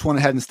 Jets went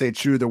ahead and stayed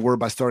true to their word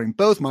by starting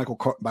Michael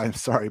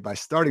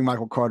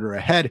Carter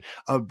ahead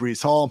of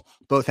Breece Hall.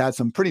 Both had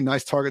some pretty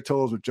nice target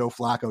totals with Joe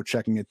Flacco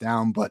checking it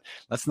down, but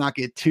let's not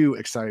get too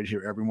excited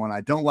here, everyone.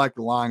 I don't like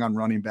relying on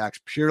running backs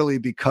purely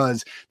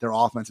because their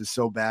offense is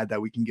so bad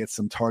that we can get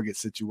some target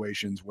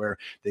situations where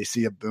they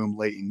see a boom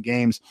late in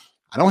games.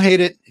 I don't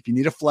hate it. If you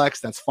need a flex,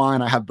 that's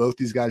fine. I have both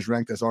these guys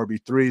ranked as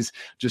RB3s.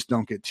 Just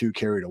don't get too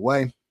carried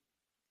away.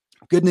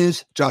 Good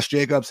news, Josh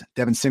Jacobs,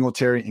 Devin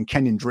Singletary, and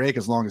Kenyon Drake,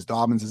 as long as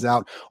Dobbins is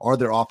out, are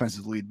their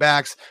offensive lead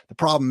backs. The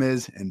problem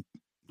is, and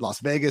Las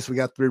Vegas, we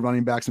got 3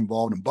 running backs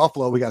involved. In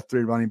Buffalo, we got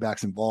 3 running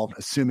backs involved,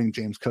 assuming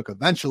James Cook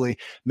eventually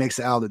makes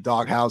it out of the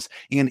doghouse,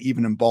 and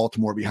even in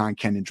Baltimore behind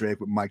Kenyon Drake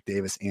with Mike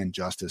Davis and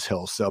Justice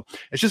Hill. So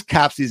it just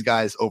caps these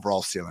guys'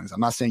 overall ceilings. I'm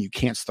not saying you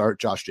can't start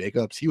Josh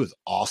Jacobs. He was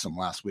awesome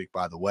last week,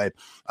 by the way,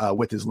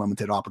 with his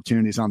limited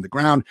opportunities on the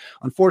ground.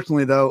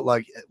 Unfortunately, though,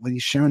 like when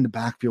he's sharing the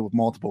backfield with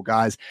multiple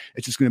guys,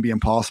 it's just going to be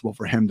impossible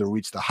for him to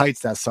reach the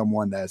heights that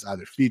someone that is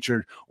either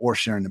featured or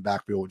sharing the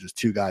backfield with just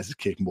 2 guys is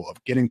capable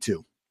of getting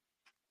to.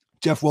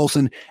 Jeff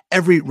Wilson,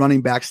 every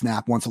running back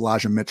snap once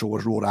Elijah Mitchell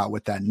was ruled out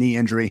with that knee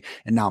injury,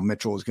 and now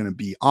Mitchell is going to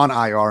be on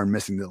IR and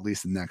missing at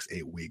least the next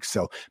 8 weeks.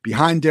 So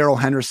behind Darrell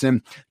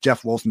Henderson,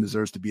 Jeff Wilson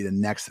deserves to be the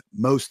next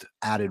most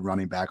added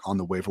running back on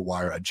the waiver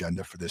wire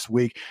agenda for this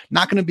week.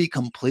 Not going to be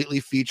completely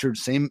featured.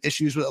 Same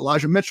issues with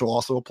Elijah Mitchell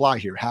also apply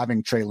here.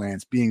 Having Trey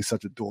Lance being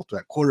such a dual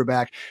threat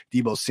quarterback,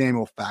 Deebo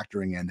Samuel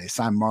factoring in. They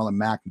signed Marlon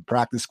Mack in the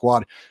practice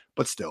squad,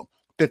 but still.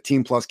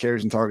 15 plus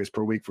carries and targets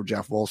per week for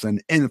Jeff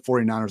Wilson in the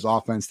 49ers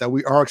offense that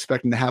we are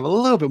expecting to have a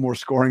little bit more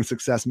scoring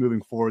success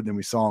moving forward than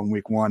we saw in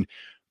week 1.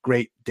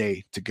 Great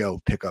day to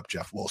go pick up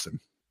Jeff Wilson.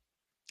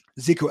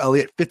 Ezekiel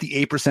Elliott,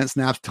 58%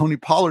 snaps. Tony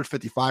Pollard,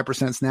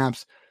 55%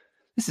 snaps.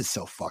 This is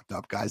so fucked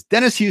up, guys.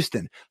 Dennis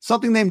Houston,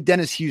 something named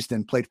Dennis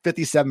Houston, played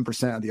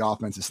 57% of the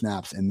offensive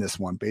snaps in this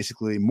one,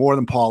 basically more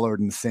than Pollard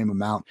in the same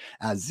amount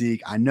as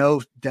Zeke. I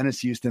know Dennis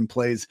Houston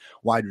plays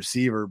wide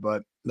receiver,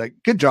 but like,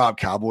 good job,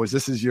 Cowboys.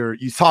 This is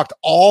you talked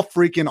all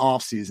freaking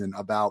offseason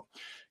about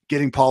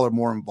getting Pollard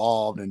more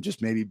involved and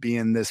just maybe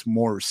being this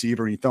more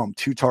receiver. And you throw him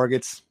 2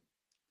 targets.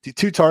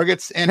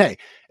 And hey,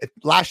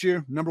 last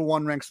year, number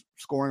 1 ranked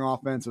scoring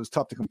offense. It was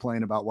tough to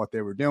complain about what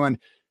they were doing.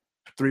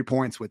 3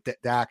 points with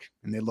Dak,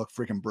 and they look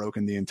freaking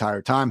broken the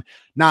entire time.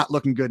 Not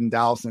looking good in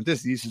Dallas. And if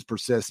this usage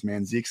persists,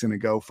 man, Zeke's going to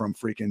go from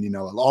freaking,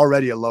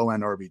 already a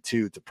low-end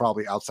RB2 to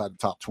probably outside the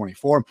top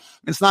 24. And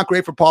it's not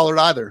great for Pollard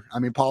either. I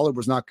mean, Pollard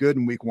was not good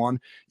in week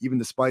 1, even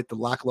despite the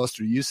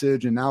lackluster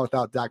usage. And now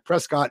without Dak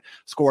Prescott,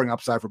 scoring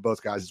upside for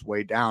both guys is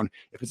way down.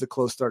 If it's a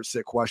close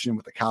start-sit question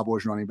with the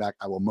Cowboys running back,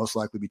 I will most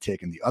likely be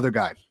taking the other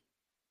guy.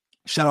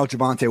 Shout out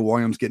Javonte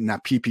Williams getting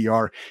that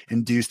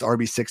PPR-induced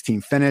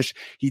RB16 finish.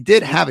 He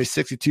did have a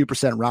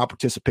 62% route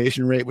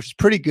participation rate, which is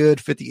pretty good.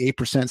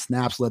 58%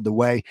 snaps led the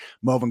way.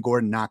 Melvin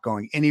Gordon not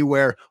going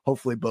anywhere.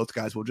 Hopefully both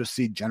guys will just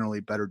see generally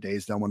better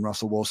days than when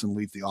Russell Wilson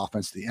leads the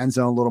offense to the end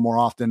zone a little more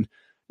often.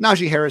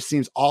 Najee Harris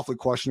seems awfully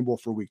questionable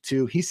for week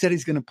 2. He said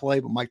he's going to play,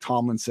 but Mike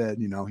Tomlin said,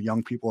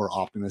 young people are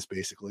optimists,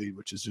 basically,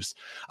 which is just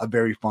a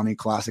very funny,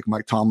 classic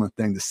Mike Tomlin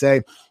thing to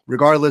say.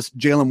 Regardless,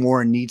 Jaylen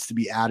Warren needs to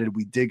be added.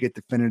 We did get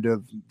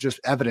definitive just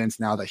evidence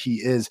now that he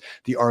is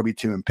the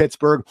RB2 in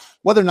Pittsburgh.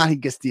 Whether or not he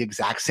gets the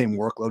exact same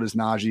workload as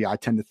Najee, I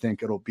tend to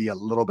think it'll be a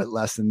little bit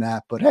less than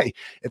that. But hey,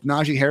 if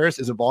Najee Harris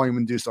is a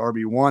volume-induced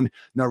RB1,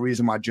 no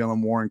reason why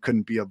Jaylen Warren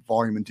couldn't be a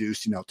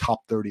volume-induced,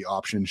 top 30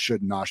 option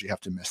should Najee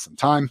have to miss some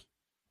time.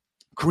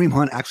 Kareem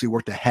Hunt actually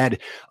worked ahead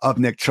of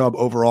Nick Chubb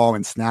overall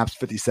in snaps,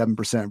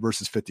 57%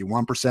 versus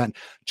 51%.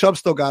 Chubb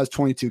still got his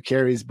 22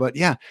 carries, but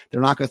yeah,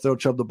 they're not going to throw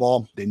Chubb the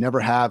ball. They never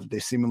have. They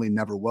seemingly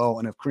never will.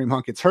 And if Kareem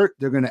Hunt gets hurt,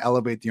 they're going to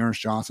elevate Dearness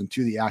Johnson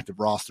to the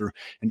active roster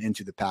and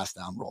into the pass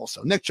down role.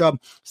 So Nick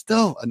Chubb,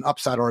 still an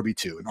upside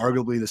RB2 and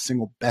arguably the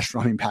single best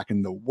running back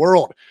in the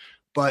world.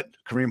 But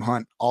Kareem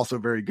Hunt, also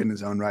very good in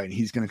his own right, and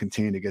he's going to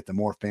continue to get the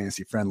more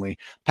fantasy-friendly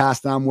pass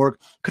down work.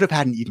 Could have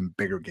had an even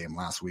bigger game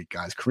last week,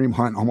 guys. Kareem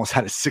Hunt almost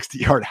had a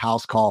 60-yard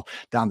house call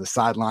down the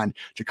sideline.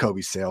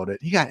 Jacoby sailed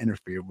it. He got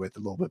interfered with a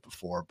little bit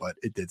before, but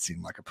it did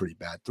seem like a pretty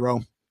bad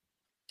throw.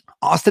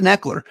 Austin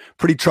Eckler,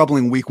 pretty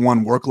troubling week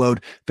 1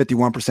 workload,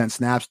 51%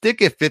 snaps, did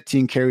get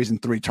 15 carries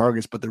and 3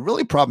 targets, but the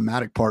really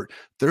problematic part,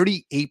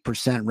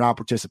 38% route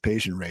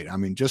participation rate. I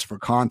mean, just for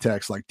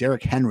context, like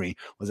Derrick Henry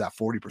was at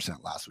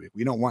 40% last week.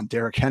 We don't want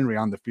Derrick Henry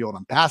on the field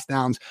on pass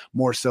downs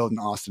more so than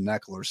Austin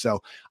Eckler.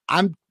 So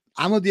I'm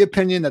of the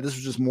opinion that this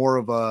was just more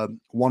of a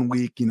 1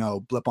 week,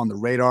 blip on the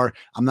radar.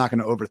 I'm not going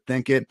to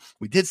overthink it.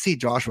 We did see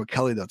Joshua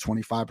Kelly, though,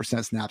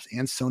 25% snaps,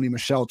 and Sony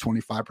Michel,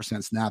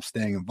 25% snaps,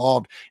 staying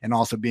involved and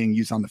also being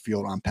used on the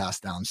field on pass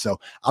downs. So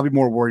I'll be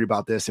more worried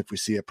about this if we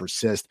see it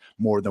persist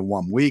more than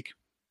 1 week.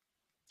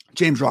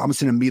 James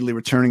Robinson immediately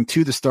returning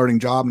to the starting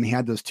job, and he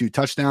had those 2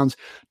 touchdowns.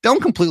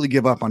 Don't completely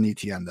give up on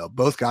ETN, though.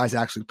 Both guys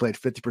actually played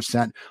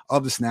 50%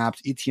 of the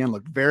snaps. ETN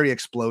looked very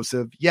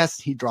explosive. Yes,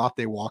 he dropped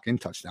a walk-in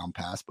touchdown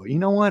pass, but you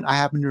know what? I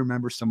happen to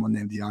remember someone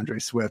named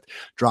DeAndre Swift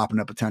dropping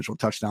a potential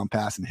touchdown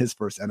pass in his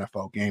first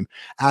NFL game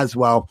as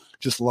well.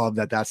 Just love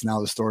that that's now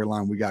the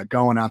storyline we got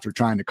going after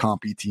trying to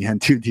comp ETN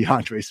to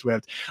DeAndre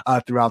Swift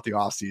throughout the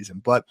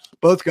offseason. But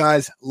both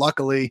guys,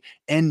 luckily,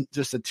 in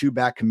just a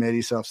 2-back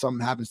committee. So if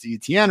something happens to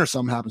ETN or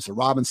something happens to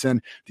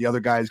Robinson, the other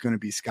guy is going to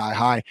be sky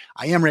high.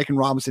 I am ranking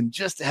Robinson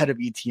just ahead of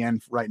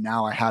ETN right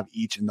now. I have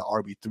each in the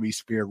RB3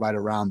 sphere right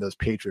around those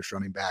Patriots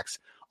running backs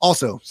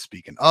Also,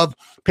 speaking of,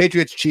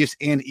 Patriots, Chiefs,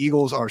 and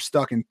Eagles are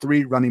stuck in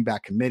 3 running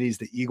back committees.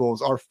 The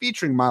Eagles are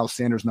featuring Miles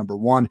Sanders number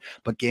 1,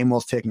 but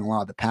Gainwell's taking a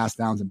lot of the pass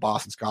downs, and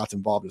Boston Scott's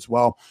involved as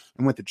well.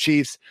 And with the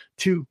Chiefs,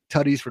 2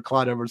 tutties for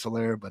Clyde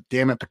Edwards-Helaire, but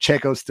damn it,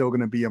 Pacheco's still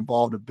going to be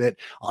involved a bit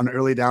on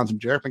early downs, and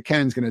Jerick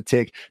McKinnon's going to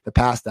take the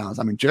pass downs.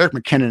 I mean, Jerick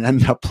McKinnon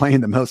ended up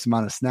playing the most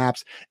amount of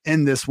snaps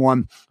in this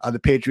one. The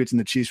Patriots and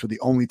the Chiefs were the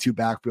only 2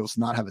 backfields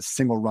to not have a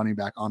single running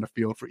back on the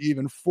field for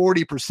even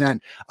 40%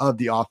 of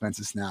the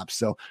offensive snaps.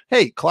 So,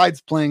 hey,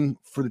 Clyde's playing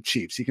for the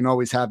Chiefs. He can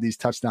always have these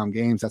touchdown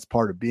games. That's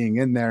part of being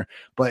in there,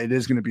 but it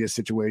is going to be a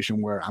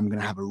situation where I'm going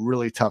to have a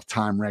really tough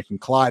time ranking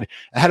Clyde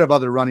ahead of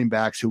other running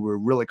backs who we're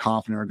really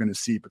confident are going to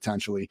see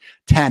potentially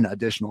 10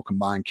 additional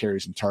combined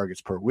carries and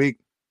targets per week.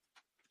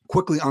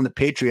 Quickly on the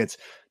Patriots,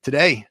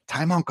 today,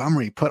 Ty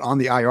Montgomery put on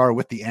the IR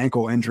with the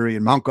ankle injury,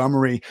 and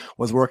Montgomery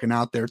was working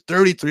out there.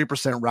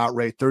 33% route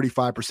rate,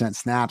 35%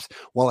 snaps,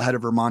 well ahead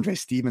of Ramondre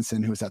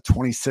Stevenson, who is at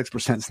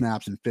 26%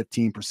 snaps and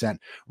 15%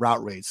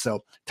 route rate.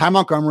 So Ty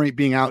Montgomery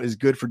being out is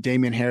good for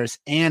Damien Harris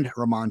and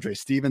Ramondre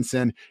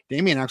Stevenson.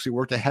 Damien actually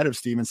worked ahead of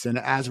Stevenson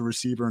as a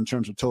receiver in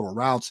terms of total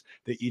routes.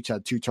 They each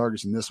had 2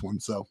 targets in this one.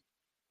 So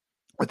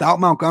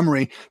without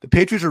Montgomery, the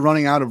Patriots are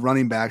running out of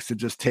running backs to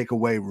just take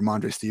away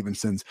Ramondre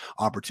Stevenson's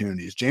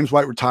opportunities. James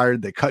White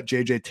retired. They cut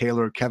J.J.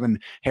 Taylor. Kevin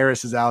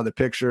Harris is out of the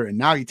picture. And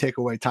now you take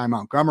away Ty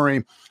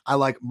Montgomery.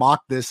 I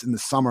mocked this in the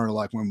summer,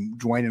 like when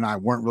Dwayne and I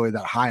weren't really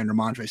that high on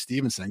Ramondre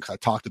Stevenson, because I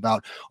talked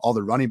about all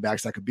the running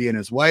backs that could be in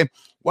his way.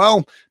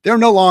 Well, they're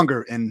no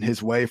longer in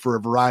his way for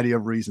a variety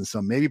of reasons. So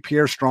maybe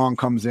Pierre Strong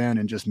comes in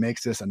and just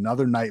makes this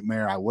another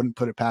nightmare. I wouldn't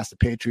put it past the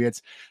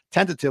Patriots.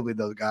 Tentatively,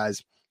 though,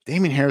 guys,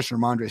 Damien Harris,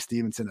 Ramondre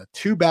Stevenson, a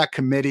 2-back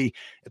committee.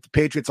 If the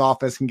Patriots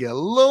offense can get a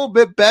little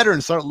bit better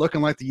and start looking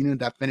like the unit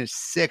that finished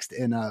 6th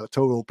in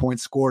total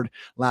points scored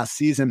last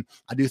season,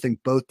 I do think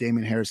both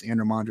Damien Harris and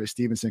Ramondre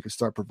Stevenson could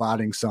start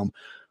providing some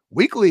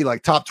weekly,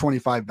 top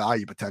 25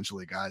 value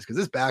potentially, guys, because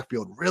this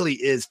backfield really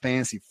is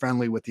fantasy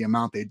friendly with the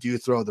amount they do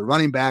throw. The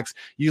running backs,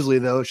 usually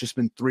though, it's just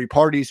been 3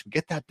 parties. We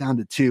get that down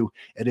to 2.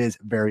 It is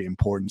very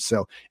important.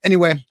 So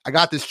anyway, I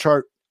got this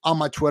chart on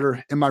my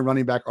Twitter, in my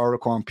running back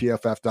article on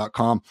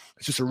pff.com.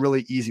 It's just a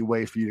really easy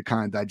way for you to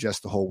kind of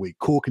digest the whole week.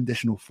 Cool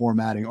conditional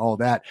formatting, all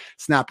that,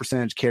 snap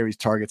percentage, carries,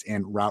 targets,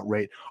 and route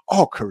rate,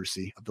 all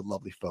courtesy of the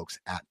lovely folks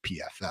at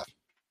PFF.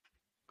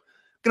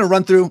 Going to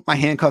run through my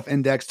handcuff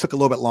index. Took a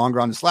little bit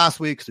longer on this last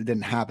week because we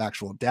didn't have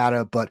actual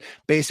data, but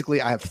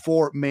basically I have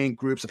 4 main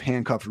groups of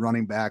handcuffed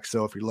running backs.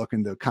 So if you're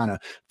looking to kind of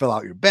fill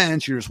out your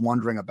bench, you're just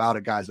wondering about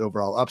a guy's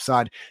overall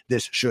upside,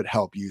 this should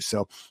help you.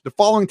 So the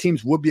following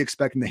teams would be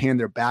expecting to hand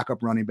their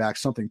backup running back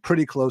something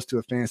pretty close to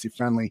a fantasy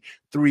friendly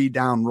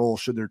 3-down roll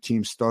should their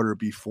team starter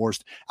be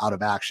forced out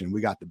of action. We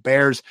got the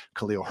Bears,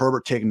 Khalil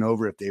Herbert taking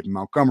over if David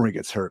Montgomery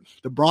gets hurt.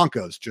 The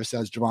Broncos, just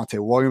as Javonte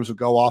Williams would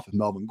go off if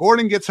Melvin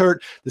Gordon gets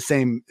hurt, the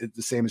same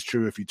is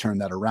true if you turn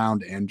that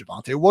around and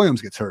Javonte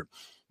Williams gets hurt.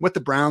 With the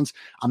Browns,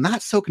 I'm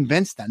not so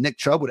convinced that Nick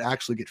Chubb would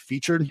actually get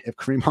featured if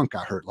Kareem Hunt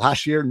got hurt.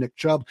 Last year, Nick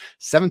Chubb,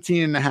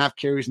 17.5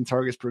 carries and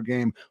targets per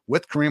game.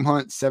 With Kareem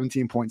Hunt,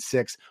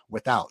 17.6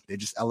 without. They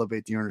just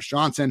elevate Dearness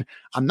Johnson.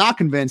 I'm not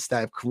convinced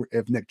that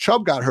if Nick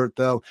Chubb got hurt,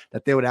 though,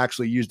 that they would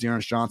actually use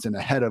Dearness Johnson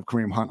ahead of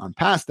Kareem Hunt on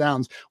pass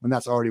downs when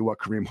that's already what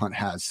Kareem Hunt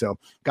has. So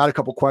got a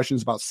couple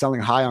questions about selling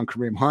high on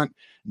Kareem Hunt.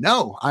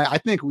 No, I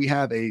think we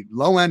have a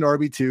low-end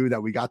RB2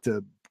 that we got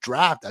to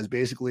draft as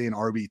basically an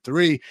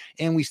RB3,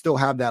 and we still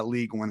have that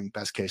league winning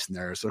best case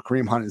scenario. So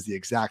Kareem Hunt is the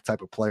exact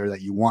type of player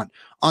that you want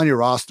on your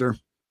roster.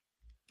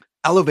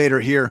 Elevator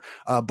here,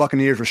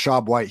 Buccaneers,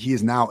 Rachaad White. He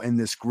is now in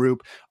this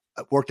group.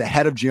 Worked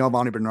ahead of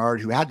Giovanni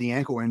Bernard, who had the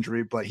ankle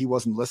injury, but he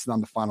wasn't listed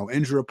on the final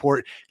injury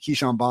report.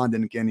 Keyshawn Bond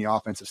didn't get any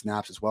offensive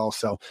snaps as well.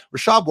 So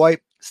Rachaad White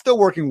still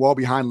working well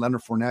behind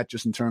Leonard Fournette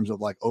just in terms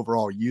of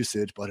overall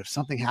usage. But if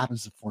something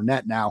happens to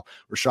Fournette now,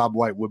 Rachaad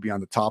White would be on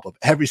the top of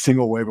every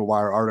single waiver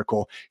wire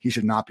article. He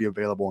should not be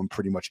available in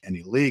pretty much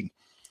any league.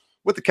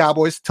 With the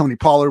Cowboys, Tony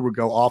Pollard would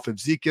go off if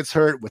Zeke gets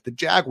hurt. With the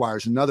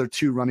Jaguars, another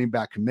 2 running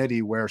back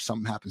committee where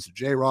something happens to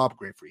J-Rob,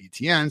 great for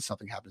ETN.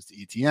 Something happens to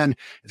ETN,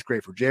 it's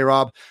great for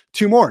J-Rob.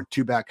 2 more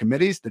 2-back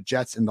committees, the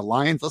Jets and the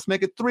Lions. Let's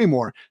make it 3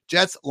 more.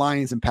 Jets,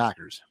 Lions, and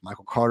Packers.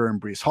 Michael Carter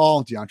and Breece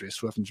Hall, DeAndre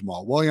Swift and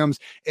Jamal Williams,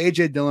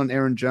 A.J. Dillon,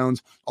 Aaron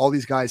Jones. All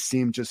these guys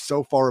seem just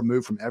so far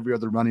removed from every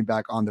other running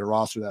back on their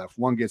roster that if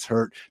one gets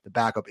hurt, the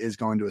backup is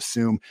going to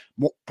assume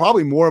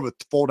probably more of a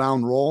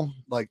full-down role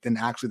than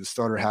actually the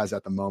starter has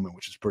at the moment,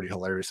 which is pretty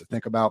hilarious to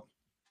think about.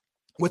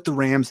 With the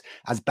Rams,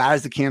 as bad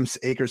as the Cam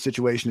Akers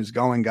situation is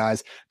going,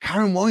 guys,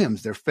 Kyren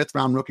Williams, their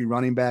 5th-round rookie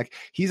running back,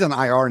 he's on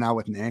IR now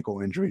with an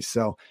ankle injury.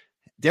 So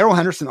Darrell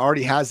Henderson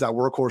already has that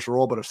workhorse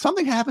role, but if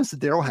something happens to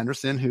Darrell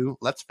Henderson, who,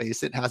 let's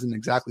face it, hasn't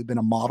exactly been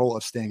a model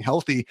of staying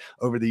healthy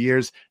over the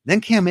years, then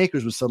Cam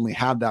Akers would suddenly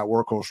have that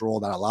workhorse role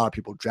that a lot of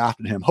people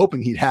drafted him,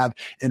 hoping he'd have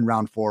in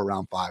round 4,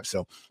 round 5.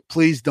 So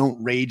please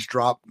don't rage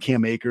drop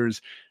Cam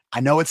Akers. I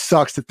know it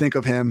sucks to think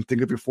of your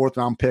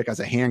 4th-round pick as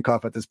a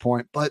handcuff at this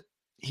point, but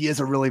he is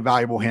a really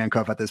valuable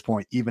handcuff at this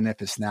point, even if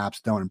his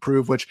snaps don't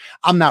improve, which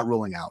I'm not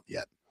ruling out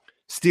yet.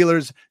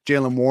 Steelers,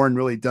 Jaylen Warren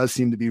really does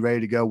seem to be ready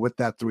to go with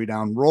that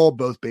 3-down role,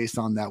 both based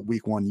on that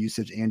week 1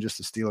 usage and just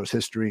the Steelers'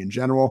 history in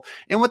general.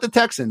 And with the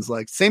Texans,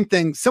 like same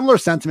thing, similar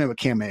sentiment with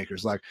Cam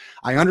Akers. Like,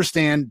 I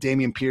understand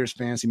Dameon Pierce,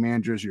 fantasy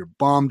managers, you're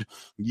bummed.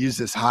 You use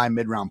this high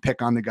mid-round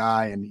pick on the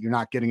guy and you're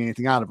not getting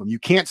anything out of him. You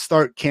can't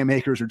start Cam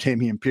Akers or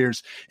Dameon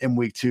Pierce in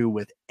week 2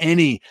 with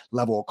any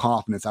level of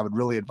confidence. I would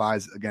really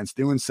advise against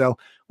doing so.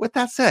 With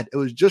that said, it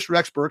was just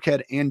Rex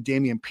Burkhead and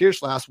Dameon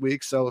Pierce last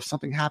week. So if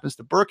something happens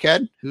to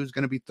Burkhead, who's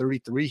going to be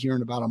 33 here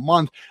in about a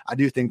month, I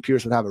do think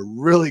Pierce would have a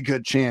really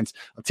good chance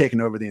of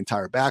taking over the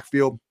entire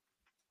backfield.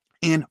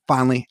 And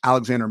finally,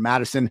 Alexander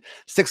Mattison,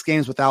 6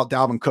 games without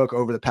Dalvin Cook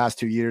over the past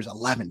 2 years,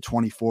 11,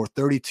 24,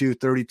 32,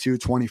 32,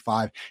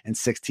 25, and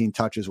 16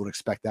 touches. Would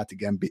expect that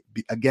to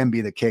again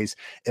be the case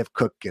if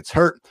Cook gets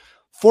hurt.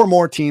 4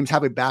 more teams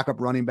have a backup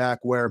running back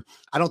where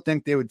I don't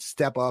think they would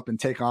step up and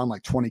take on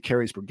like 20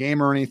 carries per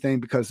game or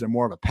anything because they're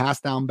more of a pass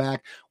down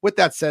back. With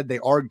that said, they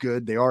are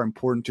good. They are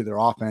important to their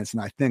offense.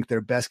 And I think their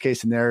best case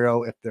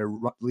scenario, if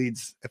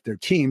their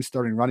team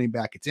starting running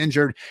back gets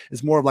injured,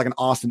 is more of like an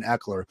Austin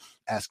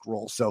Eckler-esque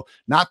role. So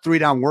not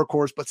 3-down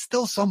workhorse, but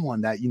still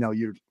someone that,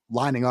 you're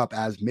lining up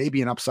as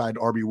maybe an upside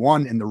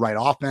RB1 in the right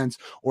offense,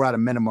 or at a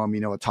minimum,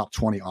 a top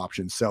 20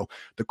 option. So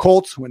the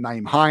Colts with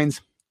Nyheim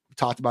Hines, we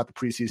talked about the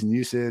preseason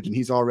usage, and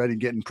he's already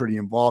getting pretty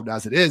involved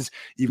as it is,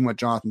 even with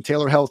Jonathan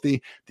Taylor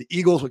healthy. The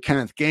Eagles with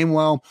Kenneth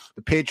Gainwell.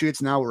 The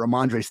Patriots now with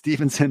Ramondre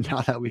Stevenson,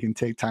 now that we can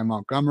take Ty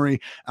Montgomery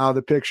out of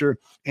the picture.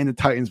 And the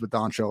Titans with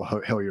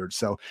Dontrell Hilliard.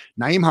 So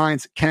Nyheim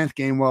Hines, Kenneth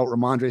Gainwell,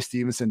 Ramondre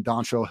Stevenson,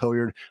 Dontrell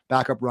Hilliard,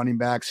 backup running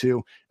backs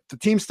who, the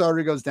team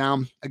starter goes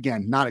down,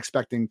 again, not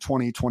expecting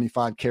 20,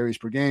 25 carries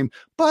per game,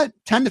 but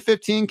 10 to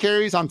 15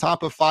 carries on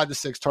top of 5 to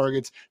 6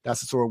 targets. That's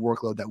the sort of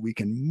workload that we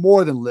can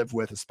more than live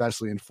with,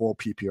 especially in full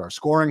PPR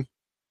scoring.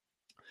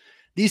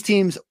 These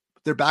teams,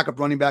 their backup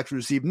running backs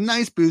receive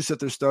nice boosts if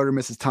their starter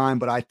misses time,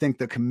 but I think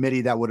the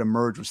committee that would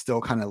emerge would still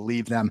kind of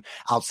leave them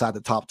outside the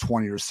top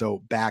 20 or so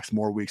backs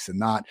more weeks than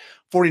not.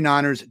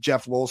 49ers,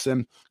 Jeff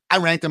Wilson. I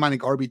ranked him, I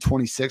think,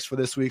 RB26 for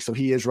this week, so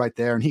he is right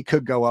there, and he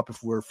could go up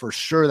if we're for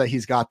sure that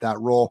he's got that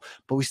role,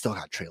 but we still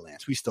got Trey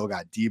Lance. We still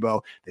got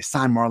Debo. They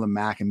signed Marlon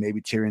Mack and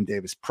maybe Tyrion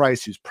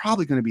Davis-Price, who's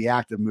probably going to be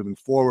active moving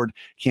forward,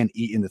 can't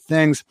eat into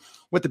things.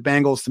 With the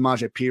Bengals,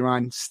 Samaje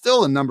Perine,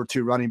 still a number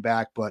 2 running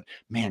back, but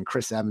man,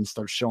 Chris Evans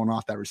starts showing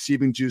off that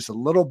receiving juice a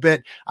little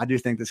bit. I do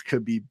think this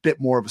could be a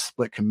bit more of a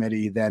split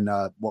committee than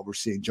what we're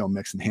seeing Joe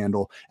Mixon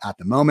handle at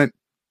the moment.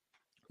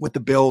 With the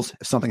Bills,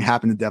 if something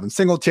happened to Devin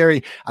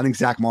Singletary, I think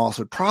Zach Moss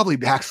would probably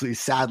actually,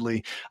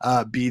 sadly,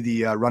 be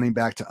the running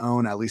back to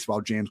own, at least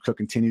while James Cook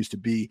continues to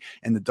be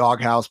in the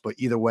doghouse. But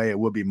either way, it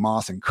would be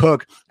Moss and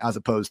Cook as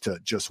opposed to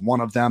just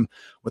one of them.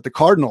 With the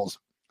Cardinals,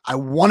 I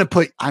wanted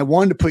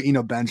to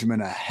put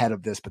Benjamin ahead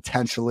of this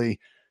potentially.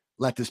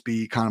 Let this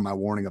be kind of my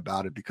warning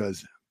about it,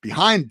 because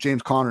behind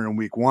James Conner in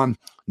week 1,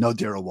 no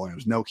Darrell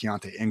Williams, no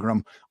Keontae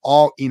Ingram,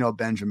 all Eno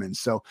Benjamin.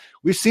 So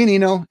we've seen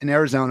Eno in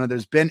Arizona.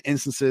 There's been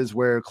instances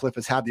where Cliff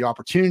has had the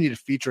opportunity to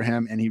feature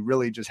him, and he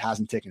really just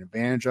hasn't taken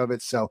advantage of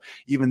it. So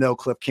even though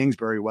Cliff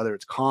Kingsbury, whether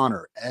it's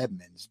Connor,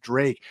 Edmonds,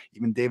 Drake,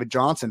 even David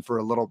Johnson for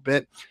a little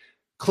bit,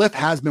 Cliff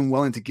has been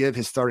willing to give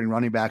his starting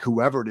running back,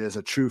 whoever it is,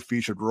 a true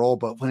featured role.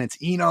 But when it's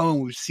Eno,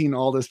 and we've seen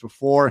all this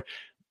before,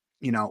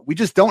 we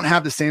just don't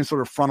have the same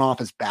sort of front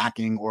office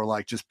backing or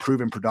like just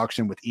proven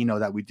production with Eno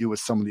that we do with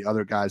some of the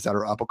other guys that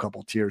are up a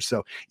couple tiers.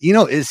 So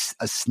Eno is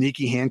a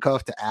sneaky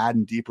handcuff to add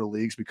in deeper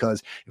leagues,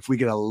 because if we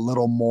get a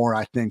little more,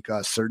 I think,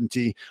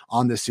 certainty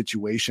on this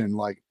situation,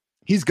 like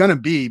he's going to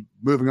be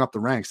moving up the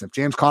ranks. If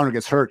James Conner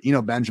gets hurt,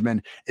 Eno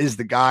Benjamin is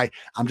the guy.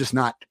 I'm just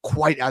not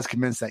quite as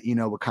convinced that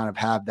Eno would kind of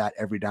have that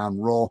every down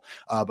role,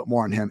 but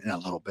more on him in a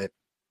little bit.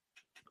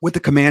 With the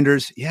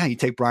Commanders, you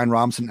take Brian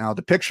Robinson out of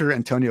the picture.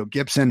 Antonio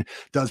Gibson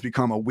does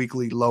become a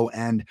weekly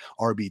low-end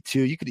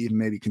RB2. You could even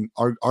maybe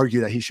argue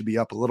that he should be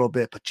up a little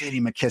bit, but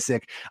J.D.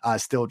 McKissic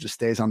still just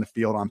stays on the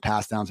field on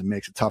pass downs and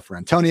makes it tough for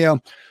Antonio.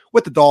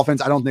 With the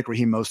Dolphins, I don't think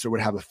Raheem Mostert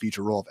would have a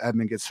feature role if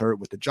Edmund gets hurt.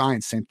 With the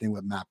Giants, same thing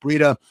with Matt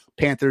Breida.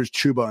 Panthers,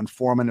 Chuba and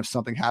Foreman if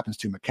something happens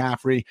to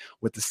McCaffrey.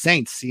 With the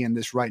Saints, seeing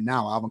this right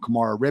now, Alvin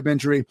Kamara rib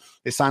injury.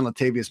 They signed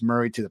Latavius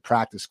Murray to the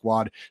practice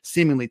squad,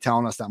 seemingly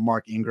telling us that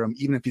Mark Ingram,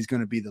 even if he's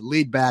going to be the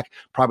lead back,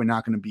 probably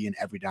not going to be an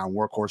every down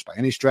workhorse by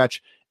any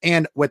stretch.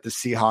 And with the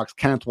Seahawks,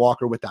 Kenneth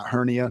Walker with that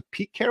hernia,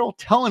 Pete Carroll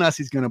telling us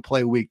he's going to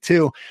play week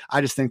 2.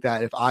 I just think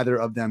that if either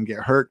of them get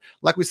hurt,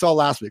 like we saw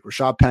last week,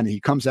 Rashad Penny,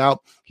 he comes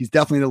out, he's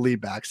definitely the lead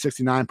back,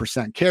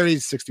 69%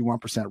 carries,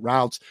 61%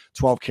 routes,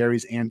 12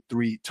 carries and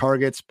 3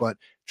 targets. But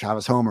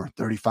Travis Homer,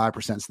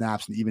 35%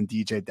 snaps, and even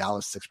DJ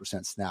Dallas,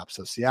 6% snaps.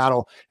 So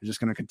Seattle is just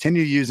going to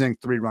continue using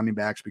 3 running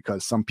backs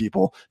because some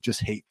people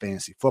just hate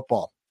fantasy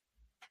football.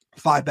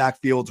 5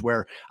 backfields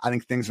where I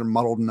think things are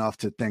muddled enough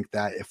to think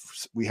that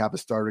if we have a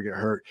starter get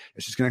hurt,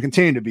 it's just going to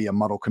continue to be a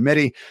muddle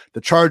committee.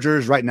 The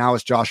Chargers right now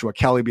is Joshua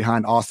Kelly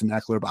behind Austin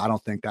Ekeler, but I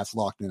don't think that's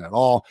locked in at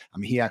all. I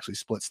mean, he actually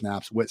split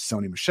snaps with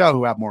Sony Michel,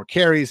 who have more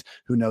carries.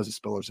 Who knows if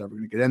Spiller's ever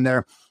going to get in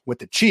there. With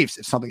the Chiefs,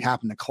 if something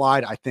happened to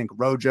Clyde, I think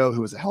Rojo,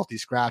 who is a healthy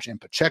scratch, and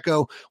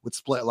Pacheco would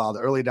split a lot of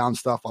the early down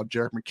stuff, while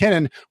Jerick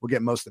McKinnon will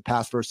get most of the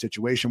pass first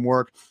situation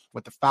work.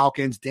 With the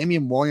Falcons,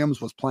 Damian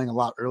Williams was playing a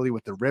lot early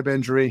with the rib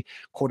injury.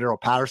 Cordero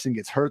Patterson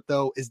gets hurt,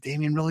 though. Is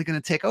Damian really going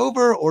to take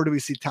over, or do we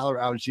see Tyler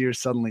Algier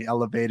suddenly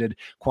elevated?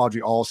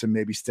 Quadri Olsen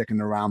maybe sticking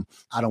around.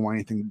 I don't want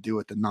anything to do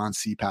with the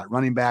non-CPAT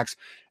running backs.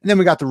 And then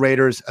we got the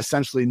Raiders,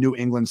 essentially New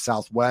England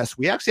Southwest.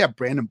 We actually have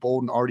Brandon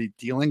Bolden already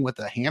dealing with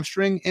a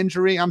hamstring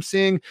injury I'm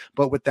seeing.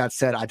 But with that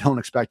said, I don't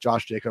expect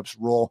Josh Jacobs'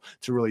 role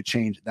to really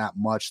change that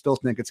much. Still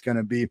think it's going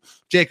to be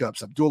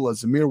Jacobs, Abdullah,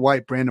 Zamir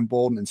White, Brandon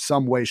Bolden in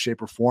some way,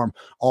 shape, or form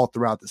all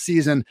throughout the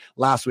season.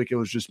 Last week, it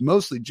was just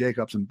mostly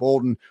Jacobs and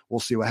Bolden. We'll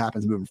see what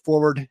happens moving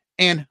forward.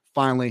 And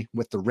finally,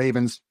 with the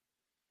Ravens,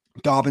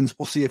 Dobbins,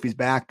 we'll see if he's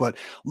back. But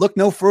look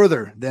no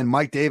further than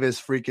Mike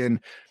Davis freaking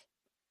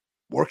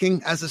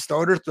working as a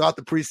starter throughout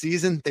the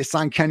preseason. They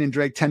signed Kenyon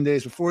Drake 10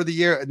 days before the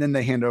year, and then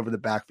they hand over the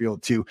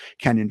backfield to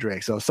Kenyon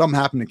Drake. So if something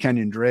happened to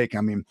Kenyon Drake,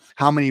 I mean,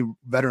 how many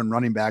veteran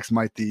running backs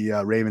might the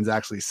Ravens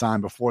actually sign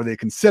before they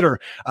consider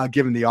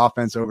giving the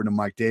offense over to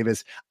Mike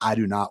Davis? I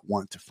do not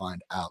want to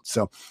find out.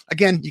 So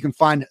again, you can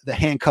find the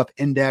handcuff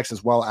index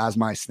as well as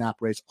my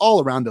snap rates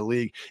all around the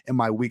league in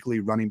my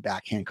weekly running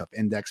back handcuff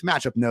index,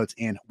 matchup notes,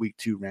 and week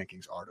 2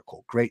 rankings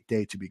article. Great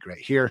day to be great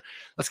here.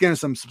 Let's get into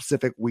some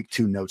specific week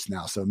 2 notes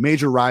now. So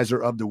major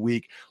riser of the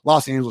week,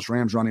 Los Angeles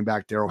Rams running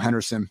back Darrell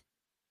Henderson.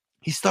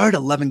 He started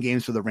 11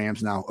 games for the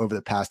Rams now over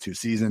the past 2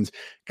 seasons.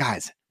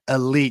 Guys,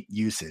 elite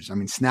usage. I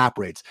mean, snap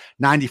rates,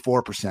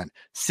 94%,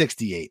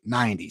 68,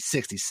 90,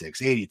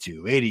 66,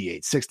 82,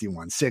 88,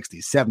 61, 60,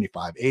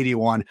 75,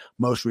 81,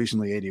 most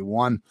recently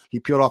 81.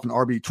 He peeled off an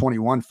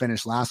RB21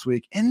 finish last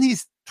week. In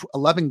these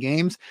 11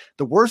 games,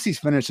 the worst he's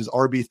finished is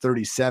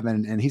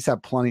RB37, and he's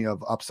had plenty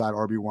of upside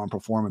RB1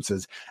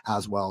 performances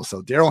as well.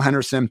 So Darrell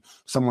Henderson,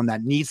 someone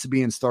that needs to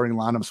be in starting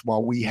lineups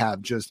while we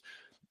have just,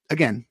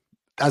 again,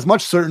 as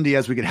much certainty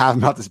as we could have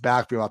about this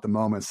backfield at the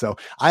moment. So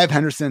I have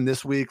Henderson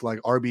this week,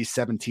 like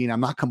RB17. I'm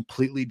not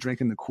completely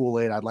drinking the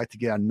Kool-Aid. I'd like to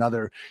get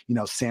another,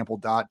 sample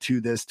dot to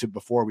this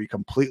before we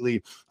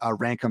completely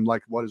rank him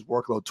like what his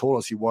workload told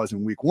us he was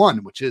in week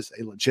 1, which is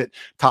a legit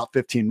top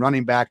 15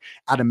 running back.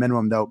 At a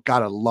minimum, though,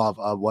 gotta love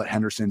what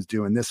Henderson's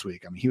doing this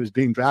week. I mean, he was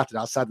being drafted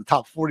outside the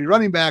top 40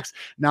 running backs.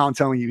 Now I'm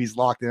telling you, he's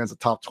locked in as a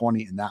top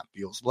 20, and that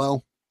feels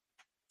low.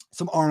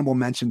 Some honorable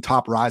mention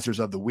top risers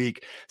of the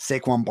week.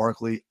 Saquon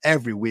Barkley,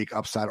 every week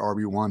upside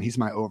RB1. He's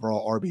my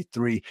overall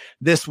RB3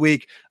 this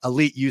week.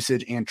 Elite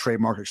usage and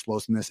trademark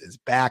explosiveness is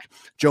back.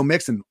 Joe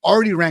Mixon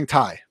already ranked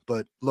high,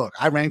 but look,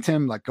 I ranked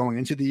him like going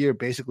into the year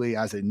basically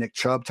as a Nick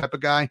Chubb type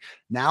of guy.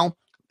 Now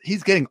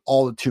he's getting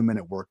all the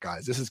 2-minute work,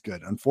 guys. This is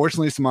good.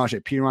 Unfortunately,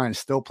 Samaje Perine is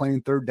still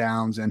playing third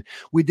downs, and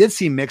we did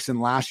see Mixon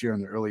last year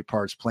in the early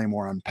parts play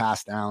more on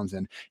pass downs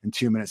and in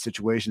 2-minute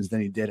situations than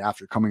he did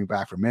after coming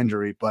back from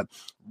injury. But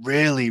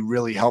really,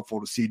 really helpful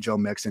to see Joe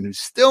Mixon, who's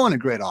still in a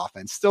great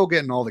offense, still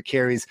getting all the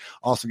carries,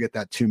 also get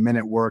that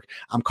 2-minute work.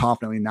 I'm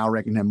confidently now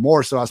ranking him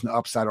more so as an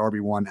upside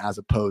RB1 as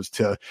opposed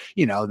to,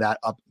 that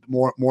up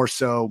more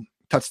so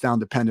touchdown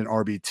dependent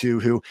RB2,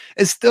 who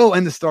is still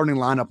in the starting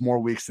lineup more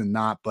weeks than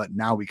not, but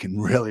now we can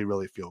really,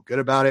 really feel good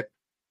about it.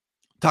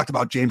 Talked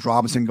about James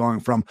Robinson going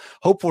from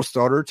hopeful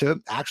starter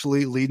to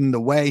actually leading the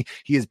way.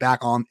 He is back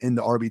on in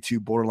the RB2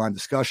 borderline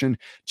discussion.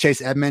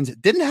 Chase Edmonds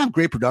didn't have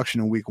great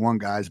production in week 1,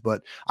 guys,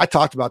 but I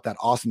talked about that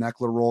Austin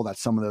Ekeler role that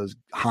some of those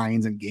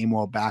Hines and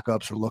Gainwell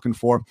backups are looking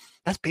for.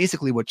 That's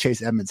basically what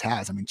Chase Edmonds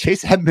has. I mean,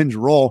 Chase Edmonds'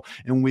 role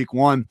in week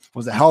 1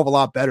 was a hell of a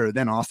lot better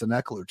than Austin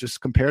Ekeler.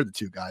 Just compare the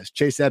two guys.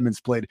 Chase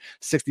Edmonds played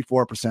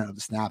 64% of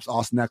the snaps.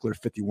 Austin Ekeler,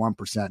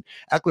 51%.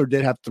 Ekeler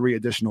did have 3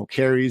 additional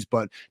carries,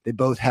 but they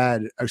both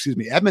had,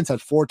 Edmonds had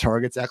 4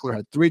 targets. Ekeler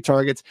had 3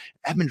 targets.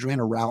 Edmonds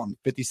ran a route and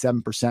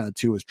 57% of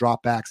 2 was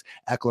dropbacks.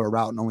 Ekeler a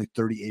route and only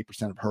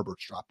 38% of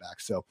Herbert's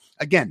dropbacks. So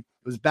again,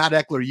 it was bad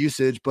Ekeler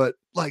usage, but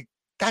like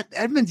that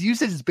Edmonds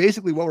usage is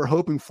basically what we're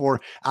hoping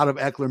for out of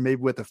Ekeler,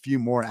 maybe with a few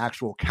more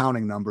actual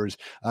counting numbers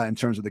in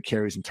terms of the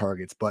carries and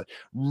targets. But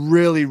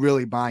really,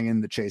 really buying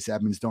into Chase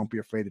Edmonds. Don't be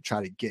afraid to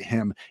try to get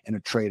him in a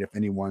trade if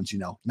anyone's,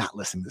 not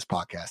listening to this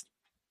podcast.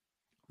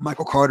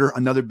 Michael Carter,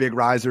 another big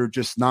riser,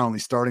 just not only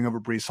starting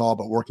over Breece Hall,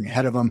 but working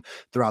ahead of him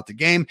throughout the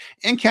game.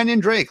 And Kenyon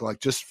Drake, like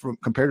just from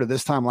compared to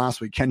this time last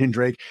week, Kenyon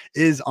Drake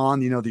is on,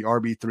 the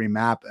RB3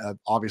 map.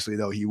 Obviously,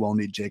 though, he will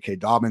need J.K.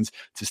 Dobbins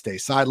to stay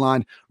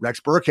sidelined. Rex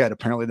Burkhead,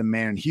 apparently the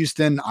man in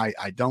Houston.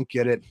 I don't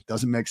get it.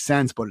 Doesn't make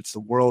sense, but it's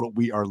the world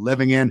we are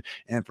living in.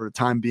 And for the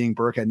time being,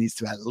 Burkhead needs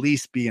to at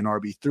least be an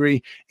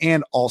RB3.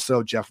 And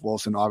also Jeff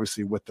Wilson,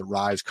 obviously, with the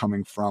rise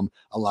coming from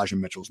Elijah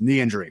Mitchell's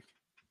knee injury.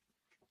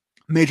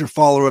 Major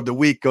follower of the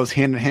week goes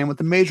hand in hand with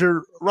the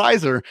major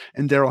riser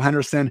and Darrell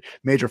Henderson.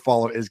 Major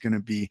follower is going to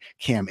be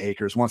Cam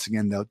Akers. Once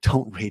again, though,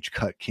 don't rage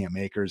cut Cam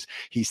Akers.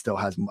 He still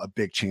has a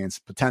big chance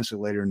potentially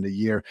later in the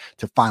year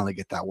to finally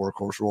get that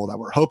workhorse role that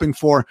we're hoping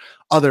for.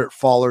 Other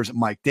fallers,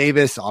 Mike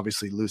Davis,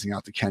 obviously losing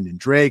out to Kenyon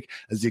Drake,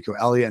 Ezekiel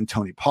Elliott and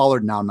Tony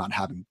Pollard now not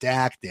having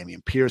Dak,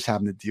 Dameon Pierce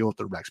having to deal with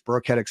the Rex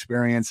Burkhead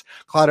experience,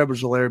 Clyde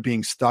Edwards-Helaire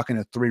being stuck in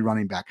a 3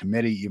 running back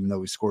committee, even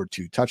though he scored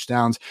 2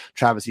 touchdowns.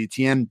 Travis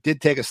Etienne did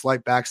take a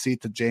slight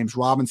backseat to James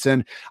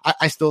Robinson.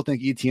 I still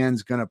think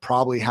Etienne's going to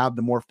probably have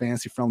the more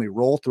fantasy-friendly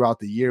role throughout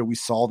the year. We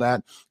saw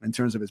that in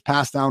terms of his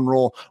pass-down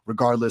role,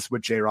 regardless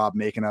with J-Rob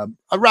making a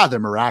rather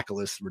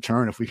miraculous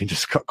return, if we can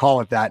just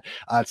call it that.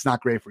 It's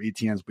not great for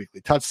Etienne's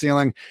weekly touch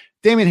ceiling.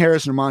 Damian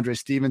Harris and Ramondre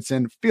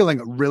Stevenson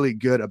feeling really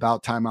good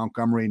about Ty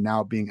Montgomery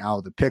now being out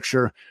of the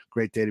picture.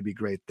 Great day to be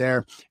great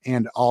there.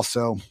 And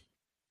also,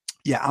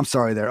 yeah, I'm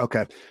sorry there.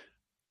 Okay.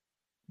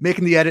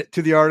 Making the edit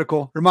to the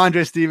article,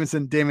 Ramondre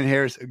Stevenson, Damian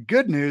Harris.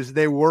 Good news,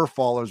 they were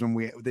followers when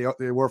we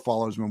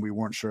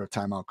weren't sure if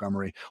Ty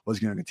Montgomery was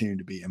going to continue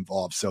to be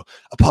involved. So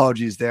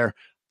apologies there.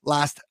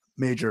 Last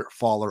major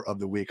faller of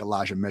the week,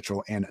 Elijah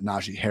Mitchell and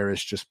Najee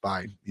Harris, just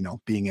by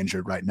being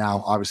injured right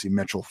now. Obviously,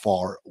 Mitchell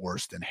far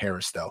worse than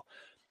Harris, though.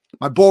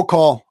 My bull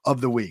call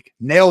of the week.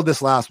 Nailed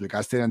this last week.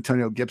 I said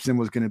Antonio Gibson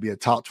was going to be a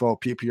top 12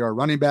 PPR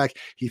running back.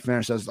 He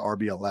finished as the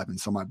RB11.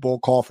 So my bull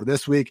call for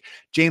this week,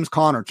 James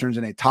Conner turns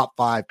in a top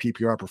 5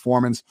 PPR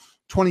performance.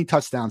 20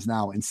 touchdowns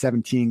now in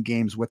 17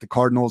 games with the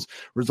Cardinals.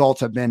 Results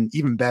have been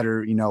even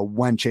better,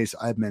 when Chase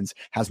Edmonds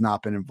has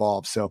not been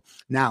involved. So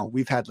now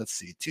we've had,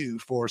 2,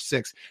 4,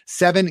 6,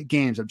 7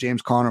 games of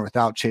James Conner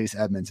without Chase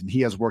Edmonds, and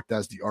he has worked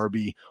as the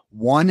RB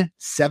 1,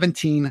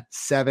 17,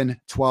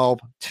 7, 12,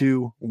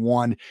 2,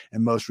 1,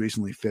 and most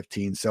recently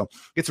 15. So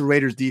it's a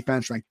Raiders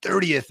defense ranked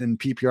 30th in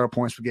PPR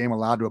points per game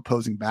allowed to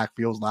opposing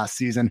backfields last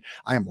season.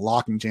 I am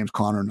locking James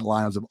Conner in the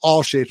lineups of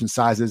all shapes and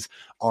sizes,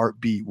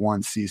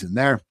 RB1 season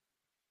there.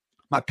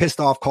 My pissed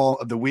off call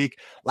of the week.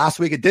 Last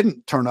week, it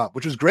didn't turn up,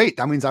 which was great.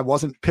 That means I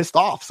wasn't pissed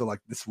off. So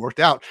this worked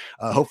out.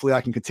 Hopefully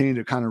I can continue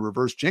to kind of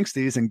reverse jinx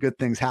these and good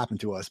things happen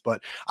to us.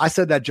 But I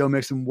said that Joe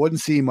Mixon wouldn't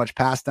see much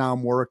pass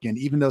down work. And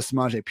even though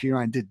Samaje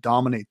Perine did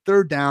dominate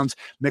third downs,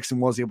 Mixon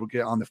was able to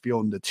get on the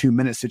field in the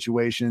 2-minute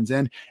situations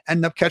and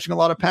ended up catching a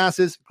lot of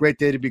passes. Great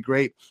day to be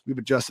great. We've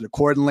adjusted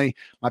accordingly.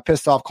 My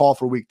pissed off call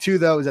for week 2,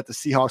 though, is that the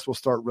Seahawks will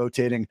start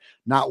rotating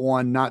not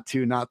 1, not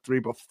 2, not 3,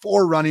 but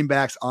 4 running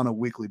backs on a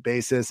weekly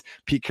basis.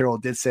 Pete Carroll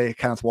did say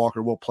Kenneth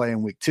Walker will play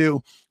in week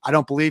 2. I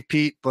don't believe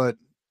Pete, but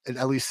it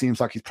at least seems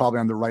like he's probably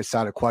on the right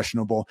side of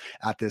questionable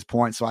at this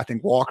point. So I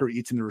think Walker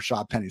eats into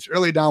Rashad Penny's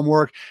early down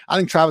work. I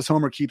think Travis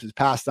Homer keeps his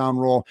pass down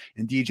role,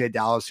 and DJ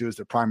Dallas, who is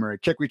the primary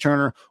kick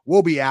returner,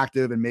 will be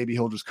active, and maybe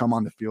he'll just come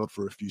on the field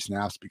for a few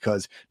snaps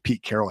because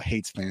Pete Carroll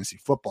hates fantasy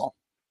football.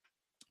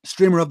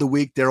 Streamer of the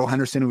week, Darrell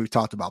Henderson, who we've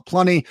talked about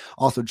plenty.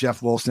 Also,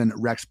 Jeff Wilson,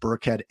 Rex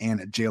Burkhead,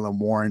 and Jaylen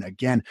Warren.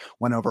 Again,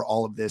 went over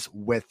all of this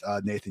with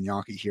Nathan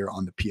Yonke here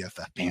on the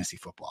PFF Fantasy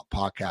Football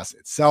Podcast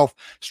itself.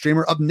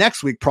 Streamer of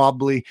next week,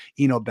 probably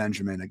Eno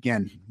Benjamin.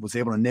 Again, was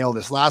able to nail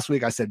this last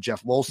week. I said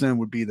Jeff Wilson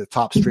would be the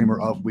top streamer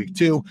of week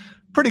 2.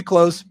 Pretty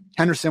close.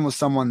 Henderson was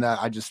someone that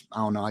I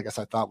don't know. I guess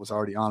I thought was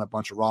already on a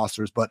bunch of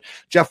rosters, but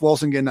Jeff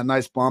Wilson getting a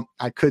nice bump.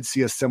 I could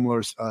see a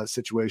similar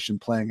situation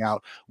playing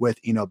out with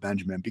Eno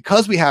Benjamin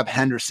because we have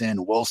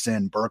Henderson,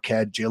 Wilson,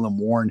 Burkhead, Jaylen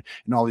Warren,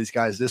 and all these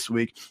guys this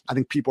week. I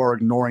think people are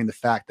ignoring the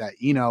fact that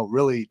Eno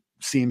really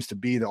seems to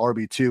be the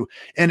RB2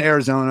 in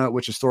Arizona,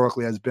 which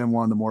historically has been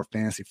one of the more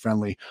fantasy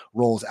friendly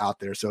roles out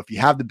there. So if you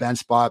have the bench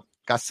spot,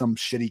 got some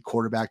shitty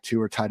quarterback 2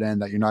 or tight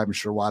end that you're not even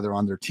sure why they're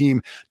on their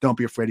team, don't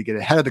be afraid to get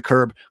ahead of the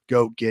curve.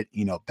 Go get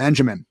Eno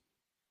Benjamin.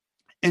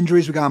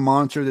 Injuries we got to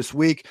monitor this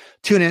week.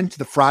 Tune in to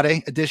the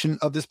Friday edition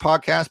of this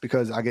podcast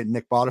because I get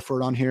Nick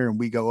Bodiford on here and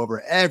we go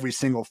over every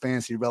single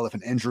fantasy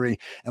relevant injury.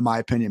 In my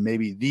opinion,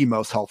 maybe the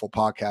most helpful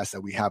podcast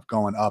that we have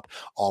going up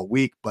all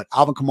week. But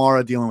Alvin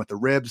Kamara dealing with the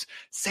ribs.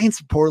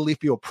 Saints reportedly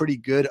feel pretty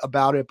good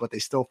about it, but they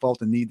still felt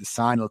the need to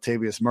sign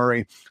Latavius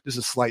Murray. This is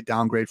a slight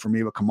downgrade for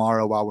me with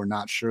Kamara while we're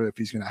not sure if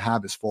he's going to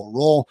have his full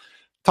role.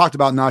 Talked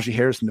about Najee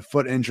Harris and the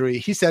foot injury.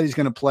 He said he's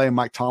going to play.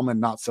 Mike Tomlin,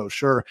 not so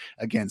sure.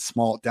 Again,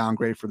 small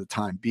downgrade for the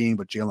time being,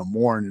 but Jaylen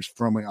Warren is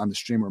firmly on the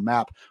streamer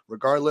map.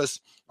 Regardless,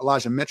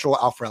 Elijah Mitchell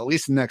out for at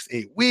least the next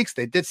 8 weeks.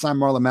 They did sign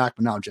Marlon Mack,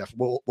 but now Jeff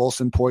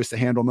Wilson poised to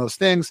handle most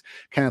things.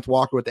 Kenneth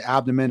Walker with the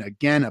abdomen,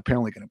 again,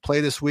 apparently going to play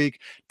this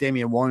week.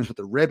 Damian Williams with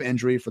the rib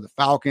injury for the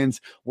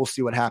Falcons. We'll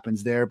see what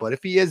happens there. But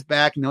if he is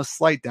back,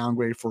 slight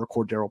downgrade for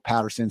Cordero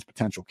Patterson's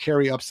potential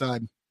carry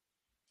upside.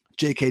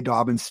 J.K.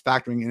 Dobbins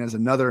factoring in as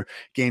another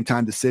game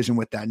time decision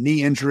with that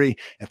knee injury.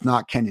 If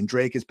not, Kenyon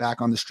Drake is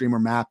back on the streamer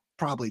map.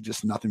 probably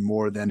just nothing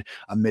more than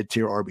a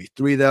mid-tier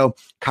RB3 though.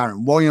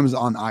 Kyron Williams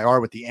on IR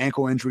with the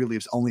ankle injury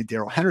leaves only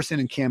Darrell Henderson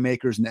and Cam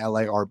Akers in the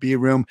LA RB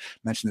room.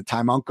 Mentioned the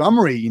Ty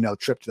Montgomery,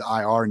 trip to the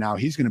IR. Now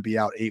he's going to be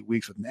out 8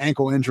 weeks with an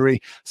ankle injury.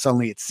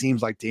 Suddenly it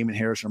seems like Damon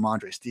Harris or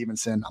Ramondre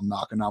Stevenson, I'm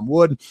knocking on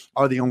wood,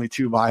 are the only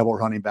two viable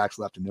running backs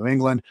left in New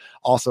England.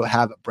 Also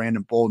have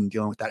Brandon Bolden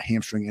dealing with that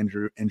hamstring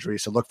injury.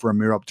 So look for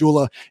Amir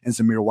Abdullah and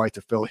Zamir White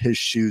to fill his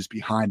shoes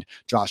behind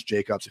Josh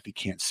Jacobs if he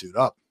can't suit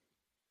up.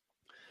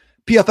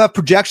 PFF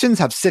projections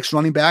have 6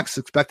 running backs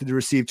expected to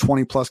receive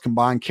 20-plus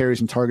combined carries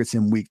and targets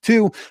in week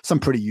 2. Some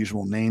pretty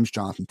usual names: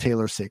 Jonathan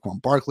Taylor,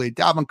 Saquon Barkley,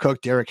 Dalvin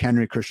Cook, Derrick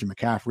Henry, Christian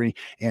McCaffrey,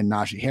 and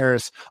Najee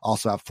Harris.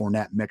 Also have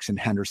Fournette, Mixon,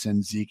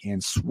 Henderson, Zeke,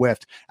 and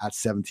Swift at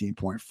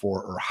 17.4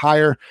 or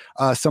higher.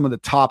 Some of the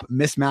top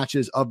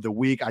mismatches of the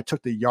week. I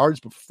took the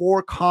yards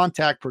before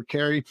contact per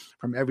carry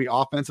from every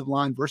offensive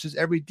line versus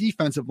every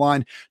defensive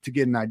line to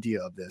get an idea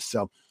of this.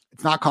 So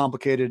it's not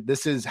complicated.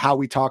 This is how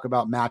we talk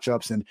about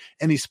matchups in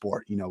any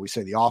sport. We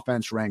say the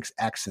offense ranks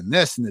X in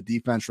this and the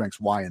defense ranks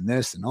Y in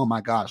this. And oh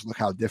my gosh, look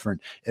how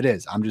different it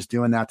is. I'm just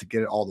doing that to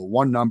get it all to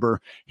one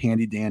number.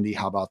 Handy dandy.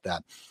 How about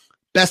that?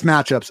 Best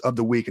matchups of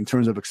the week in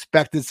terms of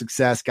expected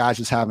success. Guys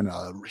just having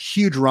a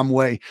huge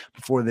runway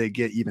before they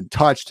get even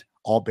touched.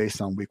 All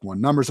based on week 1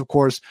 numbers, of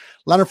course.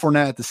 Leonard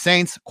Fournette at the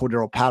Saints,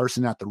 Cordero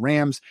Patterson at the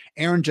Rams,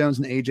 Aaron Jones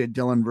and A.J.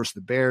 Dillon versus the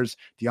Bears,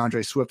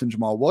 DeAndre Swift and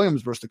Jamal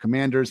Williams versus the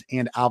Commanders,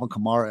 and Alvin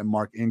Kamara and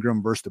Mark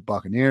Ingram versus the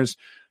Buccaneers.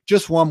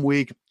 Just 1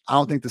 week. I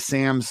don't think the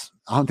Saints,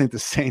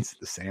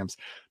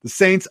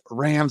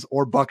 Rams,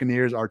 or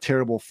Buccaneers are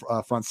terrible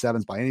front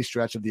sevens by any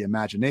stretch of the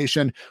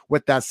imagination.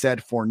 With that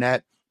said,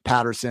 Fournette,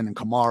 Patterson, and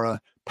Kamara,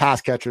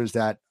 pass catchers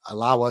that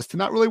allow us to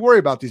not really worry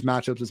about these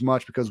matchups as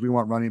much because we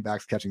want running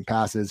backs catching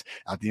passes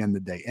at the end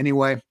of the day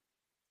anyway.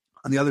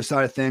 On the other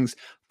side of things,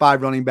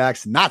 5 running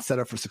backs not set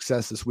up for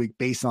success this week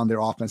based on their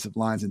offensive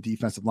lines and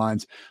defensive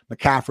lines.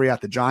 McCaffrey at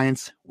the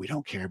Giants, we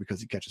don't care because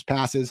he catches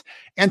passes.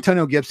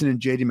 Antonio Gibson and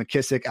J.D.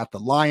 McKissick at the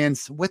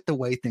Lions. With the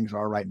way things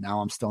are right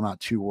now, I'm still not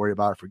too worried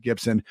about it for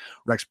Gibson.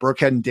 Rex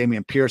Burkhead and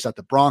Dameon Pierce at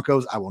the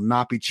Broncos. I will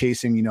not be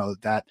chasing,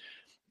 that.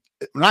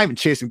 We're not even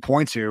chasing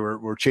points here.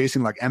 We're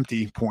chasing like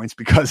empty points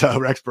because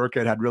Rex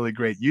Burkhead had really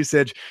great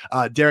usage.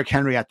 Derrick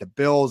Henry at the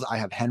Bills. I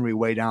have Henry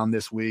way down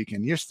this week,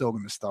 and you're still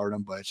going to start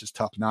him, but it's just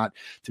tough not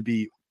to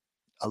be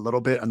a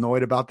little bit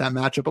annoyed about that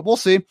matchup. But we'll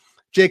see.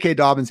 J.K.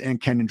 Dobbins and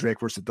Kenyon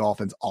Drake versus the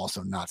Dolphins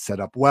also not set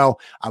up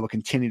well. I will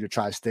continue to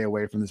try to stay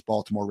away from this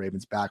Baltimore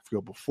Ravens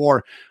backfield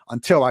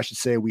until I should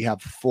say we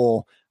have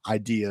full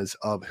ideas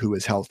of who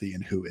is healthy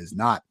and who is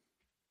not.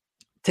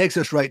 Takes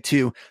us right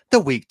to the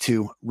week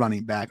 2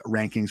 running back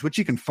rankings, which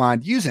you can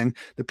find using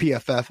the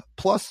PFF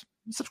Plus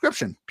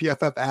subscription.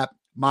 PFF app,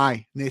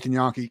 Nathan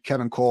Yonke,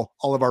 Kevin Cole,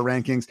 all of our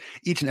rankings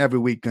each and every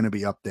week going to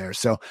be up there.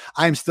 So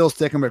I'm still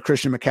sticking with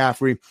Christian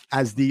McCaffrey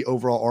as the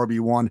overall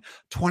RB1,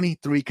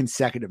 23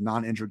 consecutive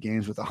non-injured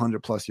games with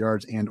 100+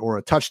 yards and or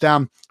a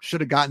touchdown. Should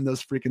have gotten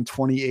those freaking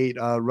 28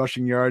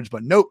 rushing yards,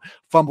 but nope,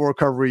 fumble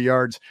recovery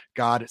yards.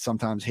 God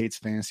sometimes hates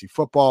fantasy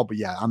football, but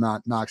yeah, I'm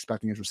not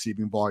expecting his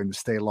receiving volume to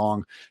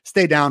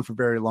stay down for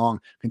very long,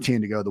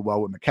 continue to go the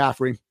well with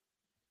McCaffrey.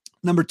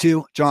 Number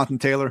 2, Jonathan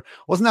Taylor.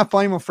 Wasn't that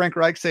funny when Frank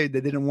Reich said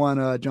they didn't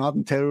want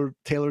Jonathan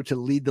Taylor to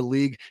lead the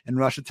league in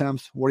rush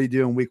attempts? What do you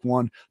do in week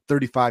 1?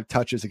 35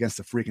 touches against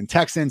the freaking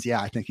Texans.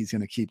 Yeah, I think he's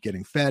going to keep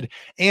getting fed.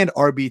 And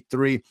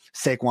RB3,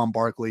 Saquon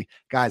Barkley.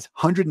 Guys,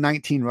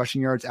 119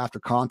 rushing yards after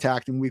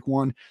contact in week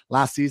 1.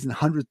 Last season,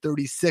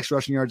 136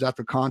 rushing yards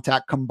after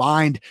contact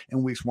combined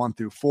in weeks 1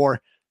 through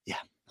 4. Yeah,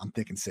 I'm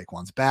thinking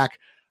Saquon's back.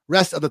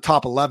 Rest of the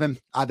top 11,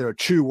 either a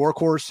true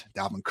workhorse,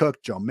 Dalvin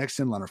Cook, Joe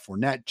Mixon, Leonard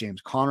Fournette, James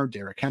Conner,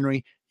 Derrick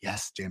Henry.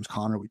 Yes, James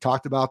Conner, we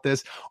talked about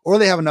this. Or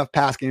they have enough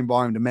pass game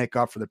volume to make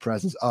up for the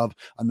presence of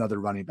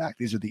another running back.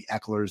 These are the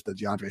Ecklers, the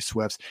DeAndre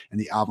Swifts, and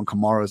the Alvin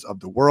Kamaras of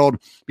the world.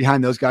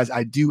 Behind those guys,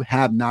 I do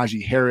have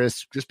Najee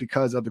Harris just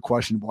because of the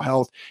questionable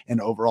health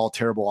and overall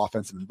terrible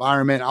offensive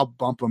environment. I'll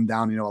bump him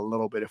down, a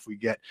little bit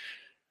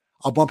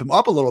I'll bump him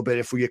up a little bit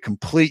if we get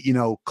complete,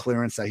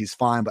 clearance that he's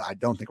fine, but I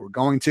don't think we're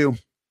going to.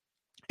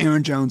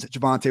 Aaron Jones,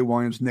 Javonte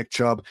Williams, Nick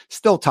Chubb,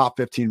 still top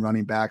 15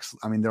 running backs.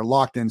 I mean, they're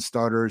locked in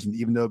starters, and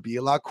even though it'd be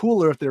a lot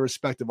cooler if their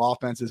respective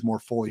offenses more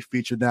fully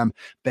featured them,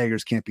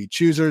 beggars can't be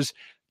choosers.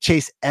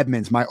 Chase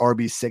Edmonds, my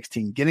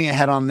RB16, getting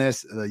ahead on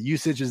this. The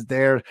usage is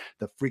there.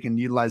 The freaking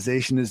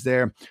utilization is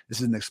there.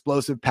 This is an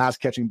explosive pass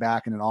catching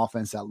back in an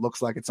offense that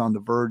looks like it's on the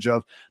verge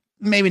of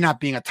maybe not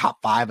being a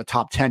top 5, a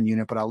top 10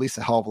 unit, but at least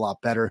a hell of a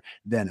lot better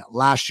than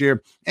last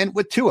year. And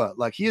with Tua,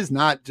 he is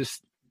not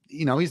just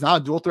he's not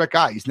a dual threat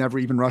guy. He's never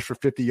even rushed for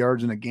 50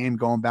 yards in a game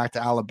going back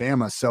to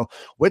Alabama. So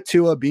with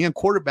Tua being a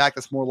quarterback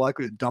that's more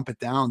likely to dump it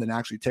down than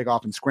actually take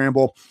off and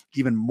scramble,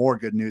 even more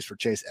good news for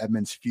Chase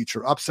Edmonds'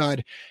 future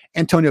upside.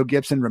 Antonio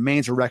Gibson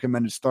remains a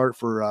recommended start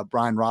for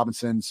Brian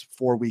Robinson's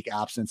 4-week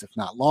absence, if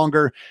not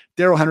longer.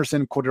 Darrell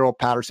Henderson, Cordero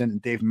Patterson,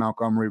 and David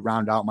Montgomery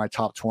round out my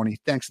top 20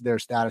 thanks to their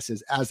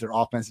statuses as their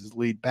offenses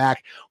lead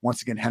back.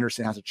 Once again,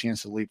 Henderson has a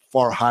chance to lead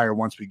far higher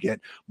once we get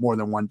more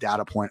than one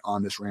data point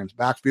on this Rams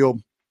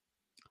backfield.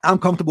 I'm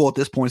comfortable at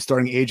this point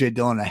starting A.J.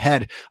 Dillon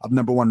ahead of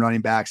number one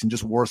running backs and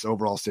just worse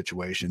overall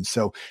situations.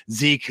 So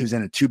Zeke, who's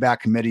in a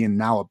two-back committee and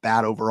now a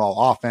bad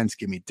overall offense,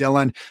 give me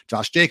Dillon.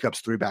 Josh Jacobs,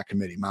 three-back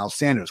committee. Miles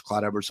Sanders,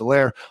 Clyde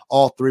Edwards-Helaire,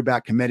 all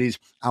three-back committees.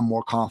 I'm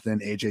more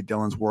confident in A.J.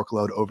 Dillon's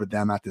workload over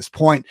them at this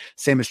point.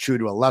 Same is true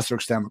to a lesser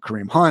extent with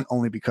Kareem Hunt,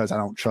 only because I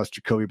don't trust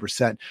Jacoby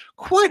Brissett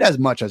quite as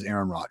much as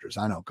Aaron Rodgers.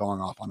 I know,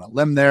 going off on a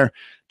limb there.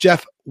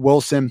 Jeff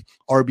Wilson,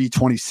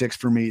 RB26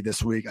 for me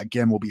this week.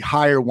 Again, will be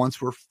higher once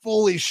we're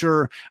fully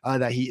sure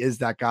that he is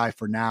that guy.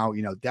 For now,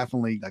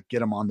 definitely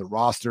get him on the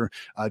roster.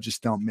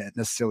 Just don't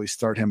necessarily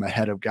start him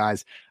ahead of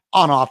guys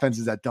on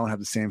offenses that don't have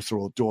the same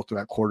sort of dual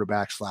threat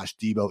quarterback /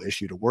 Debo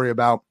issue to worry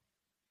about.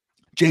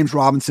 James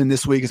Robinson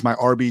this week is my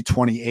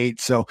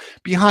RB28. So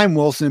behind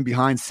Wilson,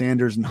 behind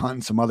Sanders and Hunt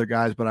and some other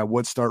guys, but I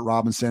would start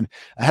Robinson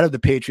ahead of the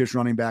Patriots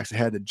running backs,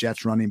 ahead of the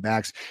Jets running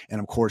backs,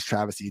 and of course,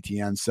 Travis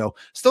Etienne. So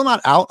still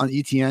not out on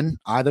Etienne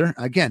either.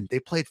 Again,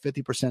 they played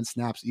 50%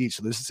 snaps each.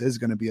 So this is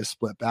going to be a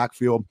split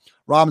backfield.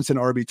 Robinson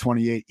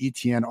RB28,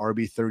 Etienne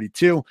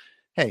RB32.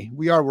 Hey,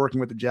 we are working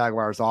with the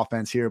Jaguars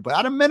offense here, but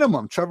at a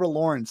minimum, Trevor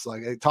Lawrence,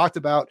 like I talked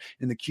about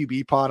in the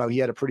QB pod, how he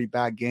had a pretty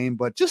bad game,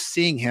 but just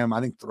seeing him,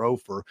 I think, throw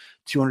for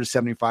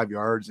 275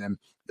 yards, and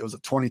it was a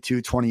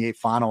 22-28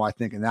 final, I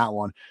think, in that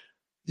one.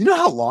 You know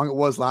how long it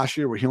was last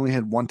year where he only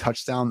had one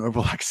touchdown over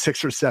like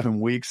 6 or 7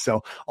 weeks?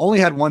 So only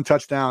had one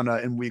touchdown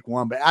in week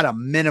one, but at a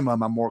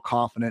minimum, I'm more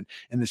confident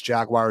in this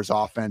Jaguars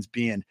offense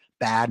being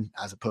bad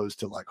as opposed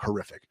to like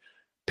horrific.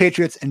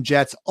 Patriots and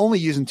Jets only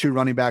using two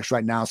running backs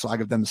right now, so I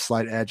give them the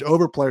slight edge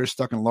over players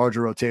stuck in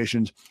larger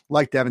rotations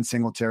like Devin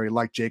Singletary,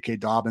 like J.K.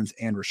 Dobbins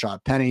and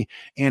Rashad Penny,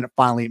 and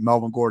finally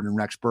Melvin Gordon and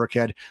Rex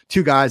Burkhead,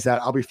 two guys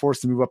that I'll be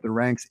forced to move up the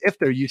ranks if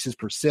their uses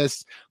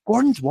persist.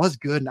 Gordon's was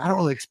good, and I don't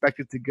really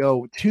expect it to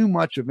go too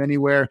much of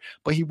anywhere,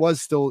 but he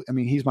was still,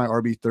 he's my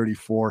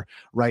RB34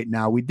 right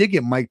now. We did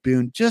get Mike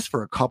Boone just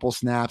for a couple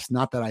snaps,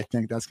 not that I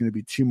think that's going to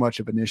be too much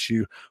of an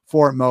issue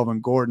for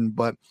Melvin Gordon,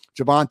 but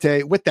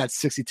Javonte with that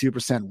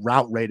 62%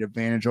 route rate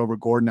advantage over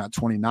Gordon at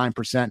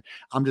 29%.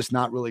 I'm just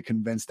not really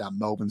convinced that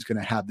Melvin's going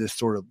to have this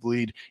sort of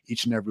lead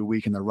each and every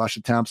week in the rush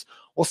attempts.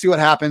 We'll see what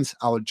happens.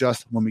 I'll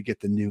adjust when we get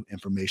the new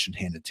information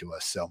handed to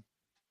us. So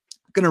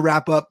going to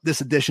wrap up this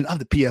edition of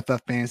the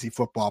PFF Fantasy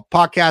Football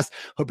Podcast.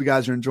 Hope you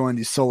guys are enjoying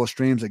these solo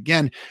streams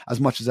again,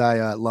 as much as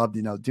I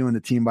loved, doing the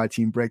team by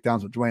team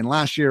breakdowns with Dwayne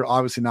last year.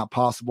 Obviously not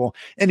possible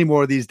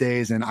anymore these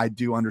days. And I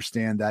do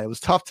understand that it was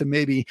tough to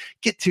maybe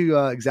get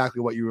to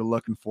exactly what you were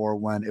looking for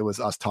when it was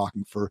us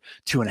talking for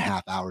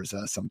 2.5 hours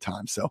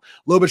sometimes. So a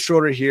little bit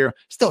shorter here,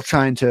 still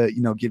trying to,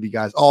 give you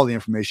guys all the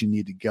information you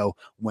need to go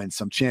win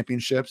some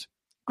championships.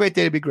 Great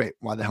day to be great.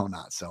 Why the hell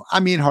not? So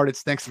I'm Ian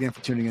Hartitz. Thanks again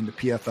for tuning in to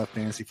PFF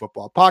Fantasy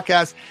Football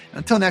Podcast. And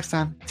until next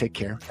time, take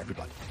care,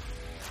 everybody.